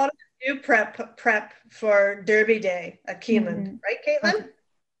think a lot of them do prep for Derby Day at Keeneland, right, Caitlin?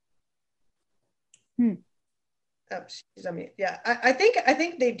 Okay. Oh, she's on mute. Yeah, I think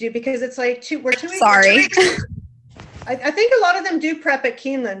they do, because it's like we're 2 weeks. Sorry. I think a lot of them do prep at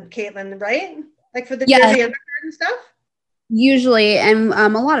Keeneland, Caitlin, right? Like for the Derby undercard and stuff. Usually, and a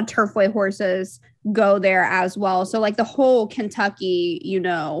lot of Turfway horses go there as well. So like the whole Kentucky, you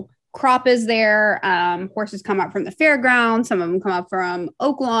know, crop is there. Horses come up from the fairgrounds. Some of them come up from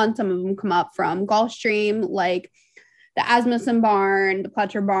Oaklawn. Some of them come up from Gulfstream, like the Asmussen barn, the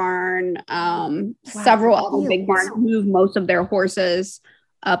Pletcher barn, several other big barns move most of their horses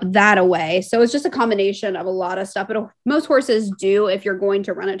up that away. So it's just a combination of a lot of stuff. But most horses do, if you're going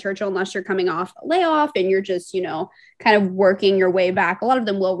to run at Churchill, unless you're coming off a layoff and you're just, you know, kind of working your way back. A lot of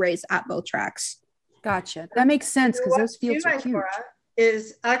them will race at both tracks. Gotcha. That makes sense, because those fields are huge.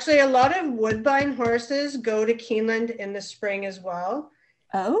 Is actually a lot of Woodbine horses go to Keeneland in the spring as well.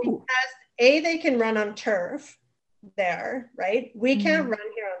 Oh. Because they can run on turf there, right? We can't run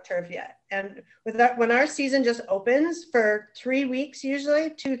here on turf yet. And with that, when our season just opens for 3 weeks, usually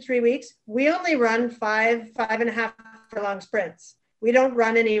 2-3 weeks, we only run 5.5 furlong sprints. We don't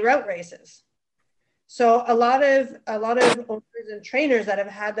run any route races. So a lot of owners and trainers that have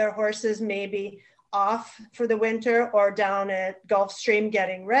had their horses maybe off for the winter or down at Gulfstream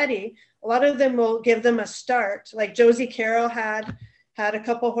getting ready, a lot of them will give them a start. Like Josie Carroll had a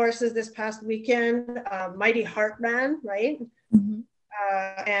couple horses this past weekend. Mighty Heartman, right? Mm-hmm.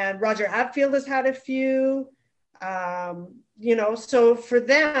 And Roger Hatfield has had a few. You know, so for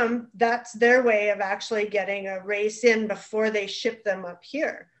them, that's their way of actually getting a race in before they ship them up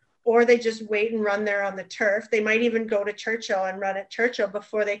here. Or they just wait and run there on the turf. They might even go to Churchill and run at Churchill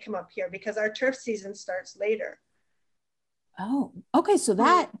before they come up here, because our turf season starts later. Oh, okay. So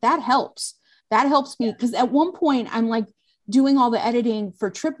that helps. That helps me, because at one point I'm like doing all the editing for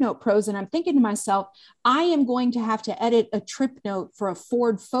Trip Note Pros, and I'm thinking to myself, I am going to have to edit a trip note for a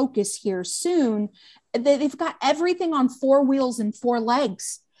Ford Focus here soon. They've got everything on 4 wheels and 4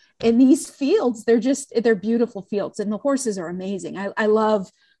 legs in these fields. They're beautiful fields, and the horses are amazing. I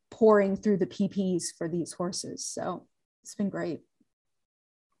love pouring through the PPs for these horses. So it's been great.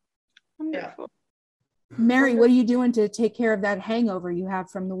 Wonderful. Mary, what are you doing to take care of that hangover you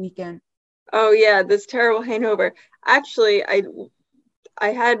have from the weekend? Oh yeah, this terrible hangover. Actually, I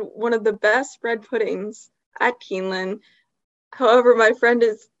had one of the best bread puddings at Keeneland. However, my friend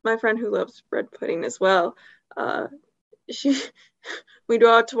who loves bread pudding as well. We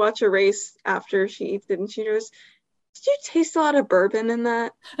go out to watch a race after she eats it, and she goes, "Did you taste a lot of bourbon in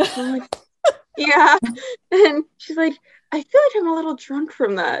that?" I'm like, "Yeah." And she's like, "I feel like I'm a little drunk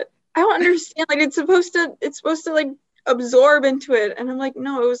from that. I don't understand. Like it's supposed to like absorb into it." And I'm like,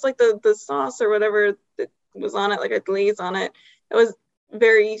 "No, it was like the sauce or whatever that was on it, like a glaze on it. It was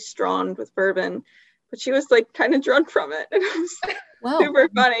very strong with bourbon." But she was like kind of drunk from it. And it was super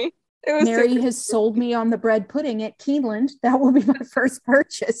funny. Mary has sold me on the bread pudding at Keeneland. That will be my first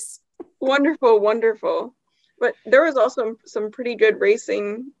purchase. Wonderful. But there was also some pretty good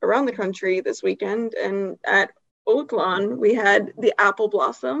racing around the country this weekend. And at Oaklawn, we had the Apple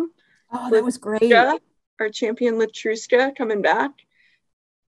Blossom. Oh, that was great. Our champion Latruska coming back.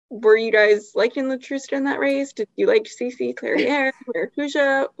 Were you guys liking Latruska in that race? Did you like CC Clairiere,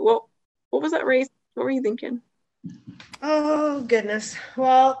 Maracuja? Well, what was that race? What were you thinking? Oh, goodness.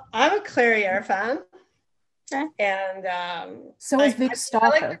 Well, I'm a Clairiere fan. Okay. And so is Vic Stauffer. I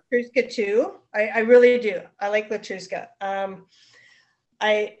like Latruska too. I really do. I like Latruska.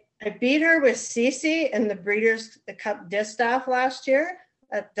 I beat her with Cece in the Breeders' Cup Distaff last year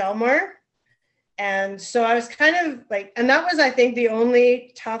at Delmar. And so I was kind of like, and that was, I think, the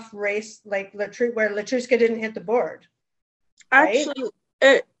only tough race like where Latruska didn't hit the board. Right? Actually,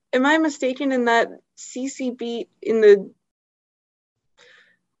 am I mistaken in that CC beat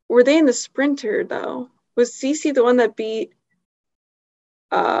were they in the sprinter though? Was CC the one that beat,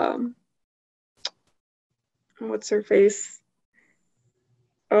 what's her face?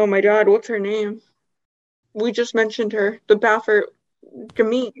 Oh my God, what's her name? We just mentioned her. The Baffert,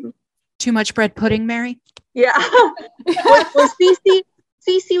 Jameen. Too much bread pudding, Mary? Yeah. was Cece?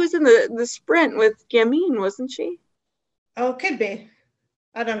 Cece was in the sprint with Jameen, wasn't she? Oh, could be.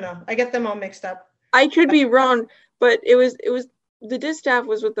 I don't know. I get them all mixed up. I could be wrong, but it was the distaff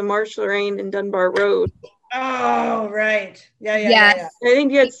was with the Marsh Lorraine and Dunbar Road. Oh, right. Yeah. I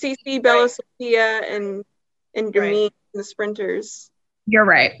think you had Cece, Bella Sophia, and Jameen, the sprinters. You're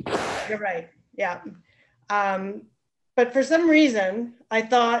right. You're right. Yeah. But for some reason, I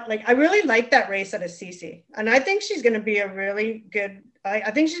thought, like, I really like that race out of Cece, and I think she's going to be a really good.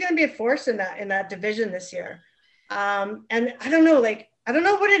 I think she's going to be a force in that division this year. And I don't know,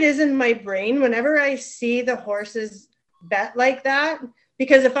 what it is in my brain whenever I see the horses bet like that.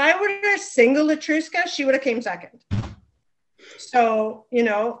 Because if I were to single Latruska, she would have came second. So, you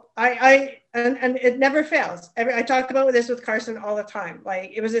know, and it never fails. I talk about this with Carson all the time.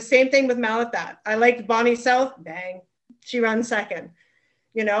 Like, it was the same thing with Malathat. I liked Bonnie South, bang, she runs second.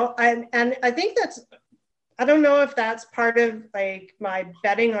 You know, and I think I don't know if that's part of like my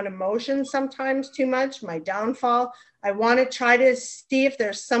betting on emotion sometimes too much, my downfall. I want to try to see if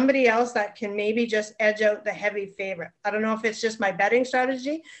there's somebody else that can maybe just edge out the heavy favorite. I don't know if it's just my betting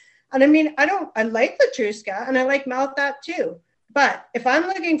strategy. And I mean, I like Latruska and I like Malathat too. But if I'm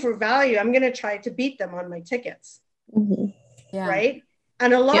looking for value, I'm going to try to beat them on my tickets. Mm-hmm. Yeah. Right.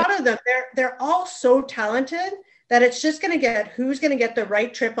 And a lot of them, they're all so talented that it's just going to get who's going to get the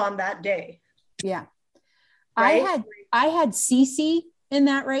right trip on that day. Yeah. Right? I had Cece in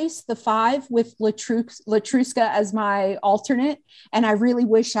that race, the 5 with Latruska as my alternate. And I really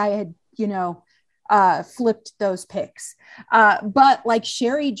wish I had, flipped those picks. But like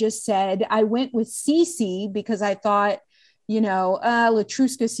Sherry just said, I went with Cece because I thought,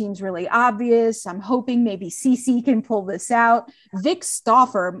 Latruska seems really obvious. I'm hoping maybe Cece can pull this out. Vic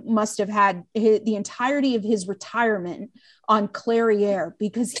Stauffer must have had the entirety of his retirement on Clairiere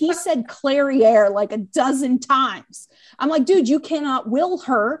because he said Clairiere like a dozen times. I'm like, dude, you cannot will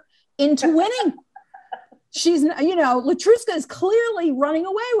her into winning. She's, Latruska is clearly running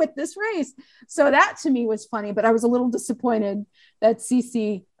away with this race. So that to me was funny, but I was a little disappointed that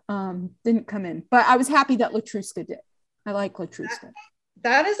Cece didn't come in. But I was happy that Latruska did. I like Latruska.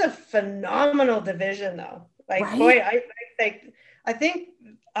 That is a phenomenal division, though. Like, right? Boy, I think,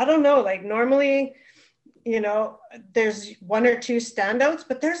 I don't know, like normally, there's 1 or 2 standouts,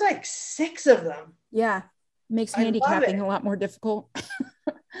 but there's like 6 of them. Yeah. Makes handicapping a lot more difficult.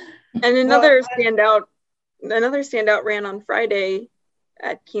 And another standout ran on Friday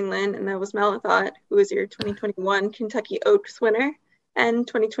at Keeneland, and that was Malathat, who was your 2021 Kentucky Oaks winner and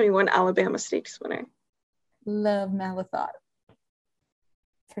 2021 Alabama Stakes winner. Love Malathat.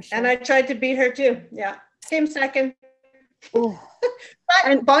 For sure. And I tried to beat her too. Yeah. Came second.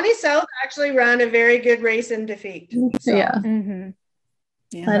 But Bonnie South actually ran a very good race in defeat. So. Yeah. Mm-hmm.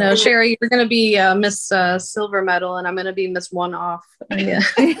 Yeah. I know, Sherry, you're going to be Miss Silver Medal, and I'm going to be Miss One Off. Yeah.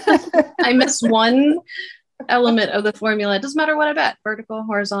 I missed one element of the formula. It doesn't matter what I bet. Vertical,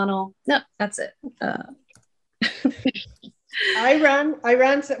 horizontal. No, that's it. I ran,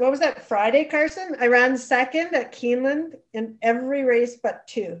 what was that, Friday, Carson? I ran second at Keeneland in every race but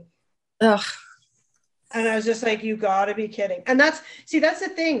 2. Ugh. And I was just like, you gotta be kidding. And that's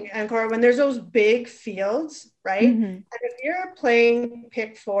the thing, Ancora, when there's those big fields, right? Mm-hmm. And if you're playing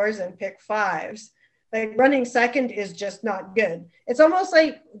pick 4s and pick 5s, like running second is just not good. It's almost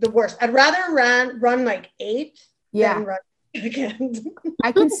like the worst. I'd rather run like 8 than run second.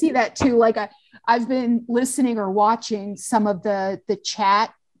 I can see that too. Like I've been listening or watching some of the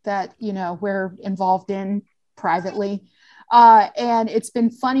chat that, we're involved in privately. And it's been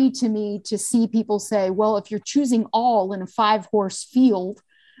funny to me to see people say, well, if you're choosing all in a 5-horse field,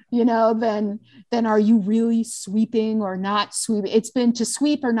 then are you really sweeping or not sweeping? It's been to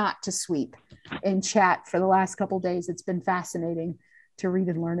sweep or not to sweep in chat for the last couple of days. It's been fascinating to read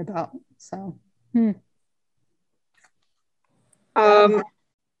and learn about. So,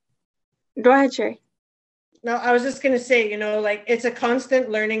 Go ahead, Sherry. No, I was just going to say, like it's a constant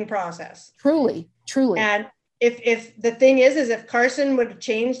learning process. Truly. And if the thing is if Carson would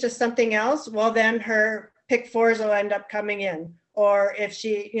change to something else, well, then her pick 4s will end up coming in. Or if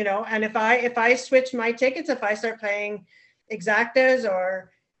she, and if I switch my tickets, if I start playing exactas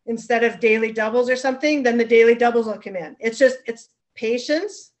or instead of daily doubles or something, then the daily doubles will come in. It's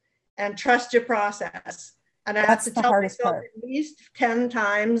patience and trust your process. And I have to tell myself at least 10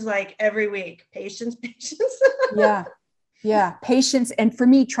 times, like every week, patience. Yeah. Patience. And for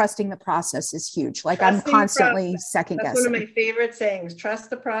me, trusting the process is huge. Like I'm constantly second guessing. That's one of my favorite sayings. Trust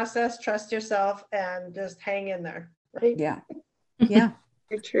the process, trust yourself, and just hang in there. Right? Yeah. Yeah.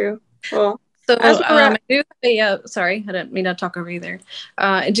 Very true. Well, So I sorry, I didn't mean to talk over you there.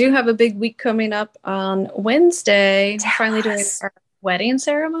 I do have a big week coming up on Wednesday. Finally doing our wedding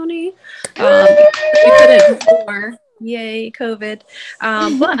ceremony. We couldn't before. Yay, COVID.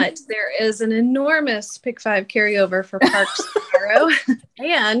 But there is an enormous Pick 5 carryover for Parks tomorrow.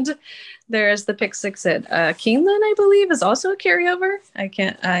 And there's the Pick 6 at Keeneland, I believe, is also a carryover.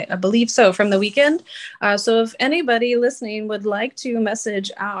 I believe so, from the weekend. So if anybody listening would like to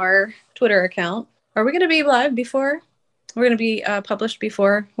message our Twitter account, are we going to be live before? We're going to be published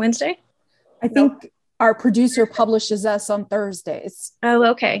before Wednesday? I think our producer publishes us on Thursdays. Oh,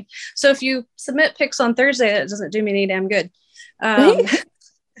 okay. So if you submit picks on Thursday, that doesn't do me any damn good.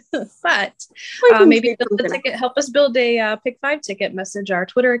 But maybe build a ticket, help us build a Pick 5 ticket, message our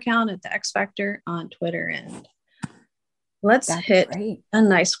Twitter account at the X Factor on Twitter, and let's hit a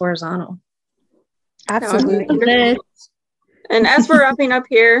nice horizontal. Absolutely. And as we're wrapping up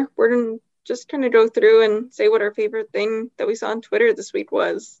here, we're going to just kind of go through and say what our favorite thing that we saw on Twitter this week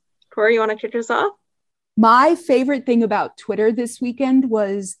was. Corey, you want to kick us off? My favorite thing about Twitter this weekend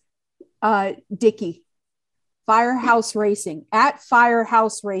was Dickie, Firehouse Racing, at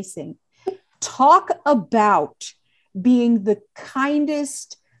Firehouse Racing. Talk about being the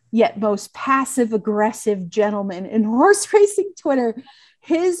kindest yet most passive-aggressive gentleman in horse racing Twitter.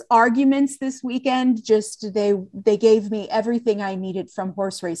 His arguments this weekend, just they gave me everything I needed from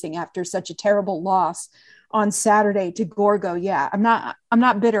horse racing after such a terrible loss on Saturday to Gorgo. Yeah, I'm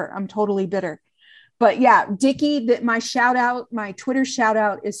not bitter. I'm totally bitter. But yeah, Dickie, that my Twitter shout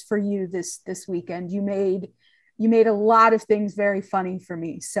out is for you this weekend. You made a lot of things very funny for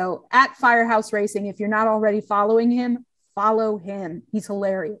me. So at Firehouse Racing, if you're not already following him, follow him. He's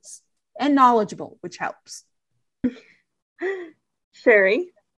hilarious and knowledgeable, which helps. Sherry?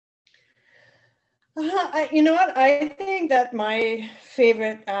 You know what? I think that my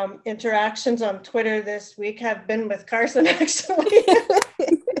favorite interactions on Twitter this week have been with Carson, actually.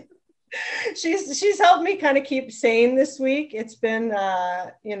 She's helped me kind of keep sane this week. It's been,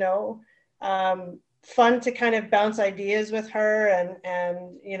 fun to kind of bounce ideas with her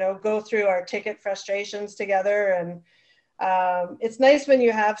and go through our ticket frustrations together. And it's nice when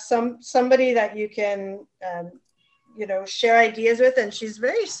you have somebody that you can, share ideas with. And she's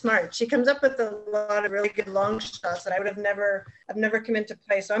very smart. She comes up with a lot of really good long shots that I've never come into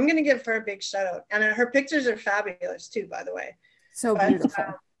play. So I'm going to give her a big shout out. And her pictures are fabulous too, by the way. So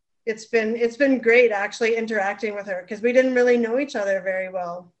beautiful. It's been great actually interacting with her because we didn't really know each other very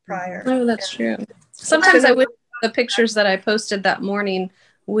well prior. Oh, that's true. Sometimes I wish the pictures that I posted that morning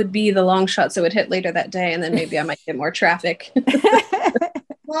would be the long shots that would hit later that day, and then maybe I might get more traffic.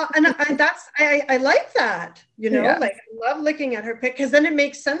 Well, and I like that, like I love looking at her pic because then it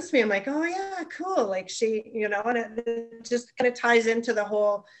makes sense to me. I'm like, oh yeah, cool. Like she, and it just kind of ties into the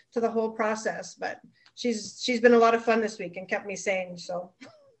whole process. But she's been a lot of fun this week and kept me sane. So.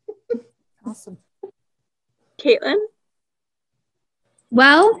 Awesome. Caitlin?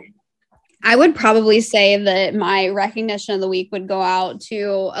 Well, I would probably say that my recognition of the week would go out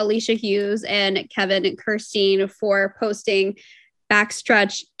to Alicia Hughes and Kevin Kirstein for posting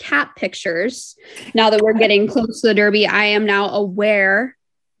backstretch cat pictures. Now that we're getting close to the Derby, I am now aware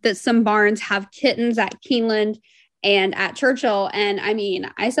that some barns have kittens at Keeneland and at Churchill. And I mean,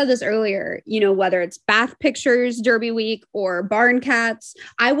 I said this earlier, whether it's bath pictures, Derby week, or barn cats,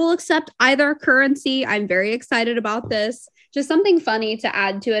 I will accept either currency. I'm very excited about this. Just something funny to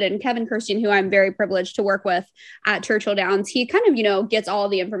add to it. And Kevin Kirstein, who I'm very privileged to work with at Churchill Downs, he kind of, gets all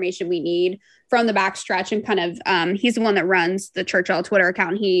the information we need from the backstretch and kind of, he's the one that runs the Churchill Twitter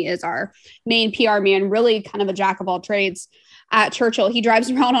account. He is our main PR man, really kind of a jack of all trades. At Churchill, he drives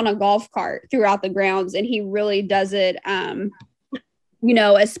around on a golf cart throughout the grounds, and he really does it,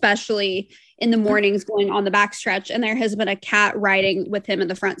 especially in the mornings going on the backstretch. And there has been a cat riding with him in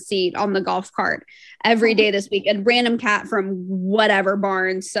the front seat on the golf cart every day this week, a random cat from whatever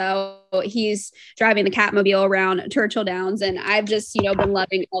barn. So he's driving the Catmobile around Churchill Downs, and I've just, been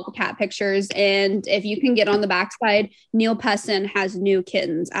loving all the cat pictures. And if you can get on the backside, Neil Pesson has new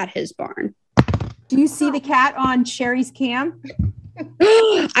kittens at his barn. Do you see the cat on Sherry's cam?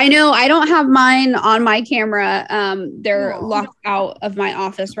 I know. I don't have mine on my camera. They're locked out of my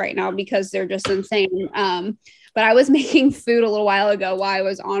office right now because they're just insane. But I was making food a little while ago while I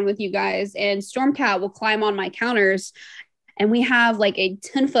was on with you guys, and Stormcat will climb on my counters, and we have like a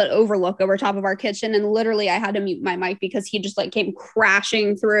 10-foot overlook over top of our kitchen. And literally I had to mute my mic because he just came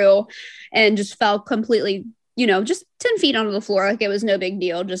crashing through and just fell completely, just 10 feet onto the floor. Like it was no big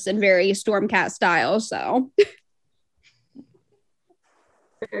deal, just in very Stormcat style. So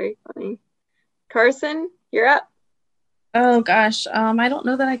very funny. Carson, you're up. Oh gosh, I don't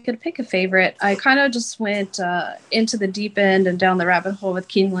know that I could pick a favorite. I kind of just went into the deep end and down the rabbit hole with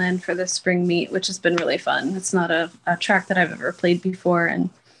Keeneland for the spring meet, which has been really fun. It's not a track that I've ever played before, and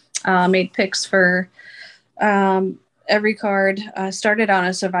made picks for every card. Started on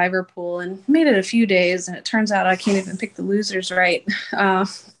a survivor pool and made it a few days, and it turns out I can't even pick the losers right.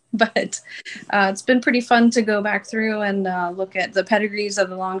 But it's been pretty fun to go back through and look at the pedigrees of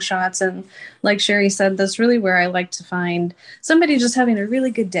the long shots. And like Sherry said, that's really where I like to find somebody just having a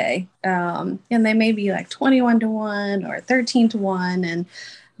really good day. And they may be like 21-1 or 13-1. And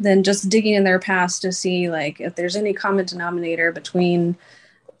then just digging in their past to see like if there's any common denominator between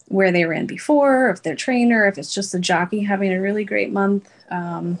where they ran before, if their trainer, if it's just the jockey having a really great month.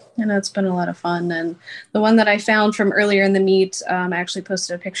 It's been a lot of fun. And the one that I found from earlier in the meet, I actually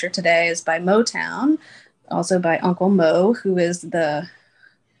posted a picture today, is by Motown, also by Uncle Mo, who is the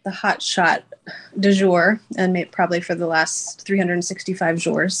hot shot du jour, and probably for the last 365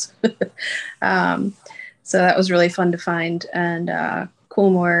 jours. So that was really fun to find. And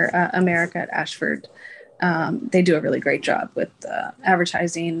Coolmore America at Ashford, they do a really great job with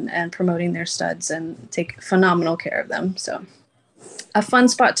advertising and promoting their studs and take phenomenal care of them. So a fun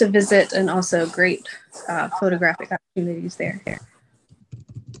spot to visit, and also great photographic opportunities there.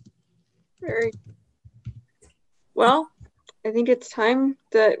 Very well. I think it's time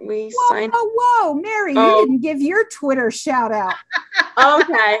that we sign. Whoa, Mary, you didn't give your Twitter shout out.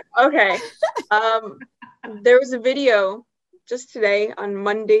 Okay. There was a video just today on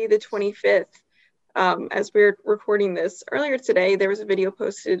Monday, the 25th. As we're recording this earlier today, there was a video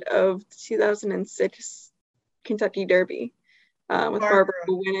posted of the 2006 Kentucky Derby with Barbara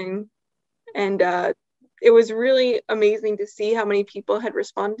winning. And it was really amazing to see how many people had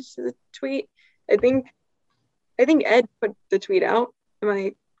responded to the tweet. I think Ed put the tweet out. Am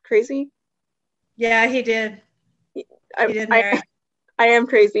I crazy? Yeah, he did. I am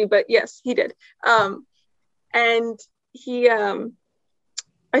crazy, but yes, he did. And he,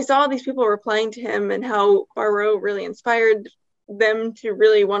 I saw these people replying to him and how Barbaro really inspired them to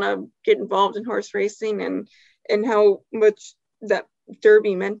really want to get involved in horse racing, and how much that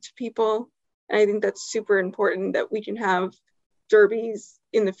Derby meant to people. And I think that's super important that we can have derbies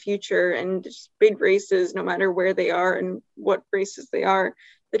in the future and just big races, no matter where they are and what races they are,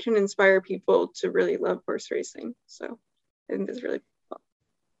 that can inspire people to really love horse racing. So I think that's really cool.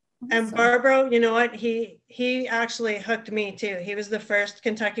 And Barbaro, you know what? He actually hooked me too. He was the first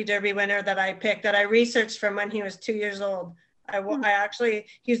Kentucky Derby winner that I picked, that I researched from when he was 2 years old.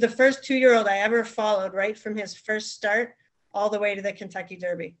 He's the first 2-year-old I ever followed, right from his first start all the way to the Kentucky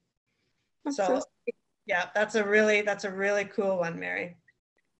Derby. So yeah, that's a really cool one, Mary.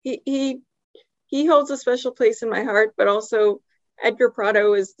 He holds a special place in my heart, but also Edgar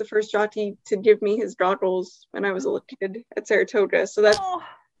Prado is the first jockey to give me his goggles when I was a little kid at Saratoga. So that's,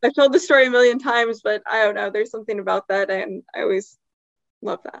 I've told the story a million times, but I don't know, there's something about that, and I always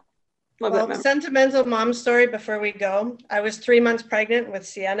love that. Well, sentimental mom story before we go. I was 3 months pregnant with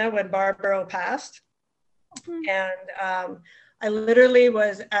Sienna when Barbaro passed. And I literally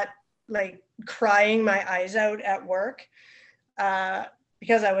was crying my eyes out at work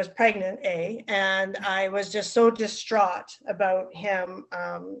because I was pregnant, and I was just so distraught about him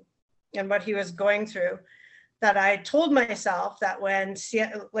and what he was going through, that I told myself that when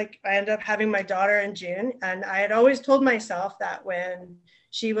I ended up having my daughter in June, and I had always told myself that when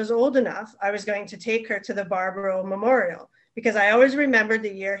she was old enough, I was going to take her to the Barbaro Memorial, because I always remembered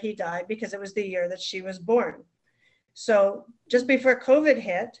the year he died, because it was the year that she was born. So just before COVID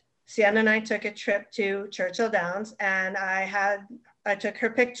hit, Sienna and I took a trip to Churchill Downs, and I took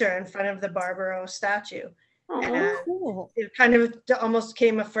her picture in front of the Barbaro statue. And cool. It kind of almost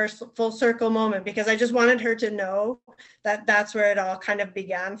came a first full circle moment, because I just wanted her to know that that's where it all kind of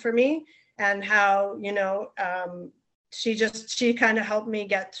began for me, and how, she kind of helped me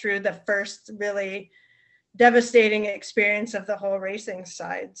get through the first really devastating experience of the whole racing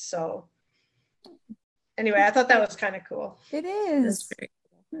side. So anyway, I thought that was kind of cool. It is.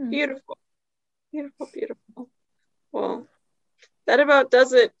 Beautiful. Beautiful, beautiful. Well, that about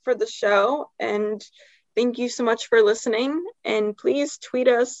does it for the show. And thank you so much for listening. And please tweet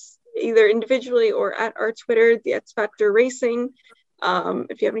us either individually or at our Twitter, the X Factor Racing.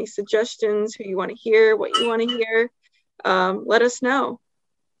 If you have any suggestions, who you want to hear, what you want to hear, let us know.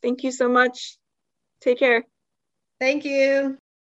 Thank you so much. Take care. Thank you.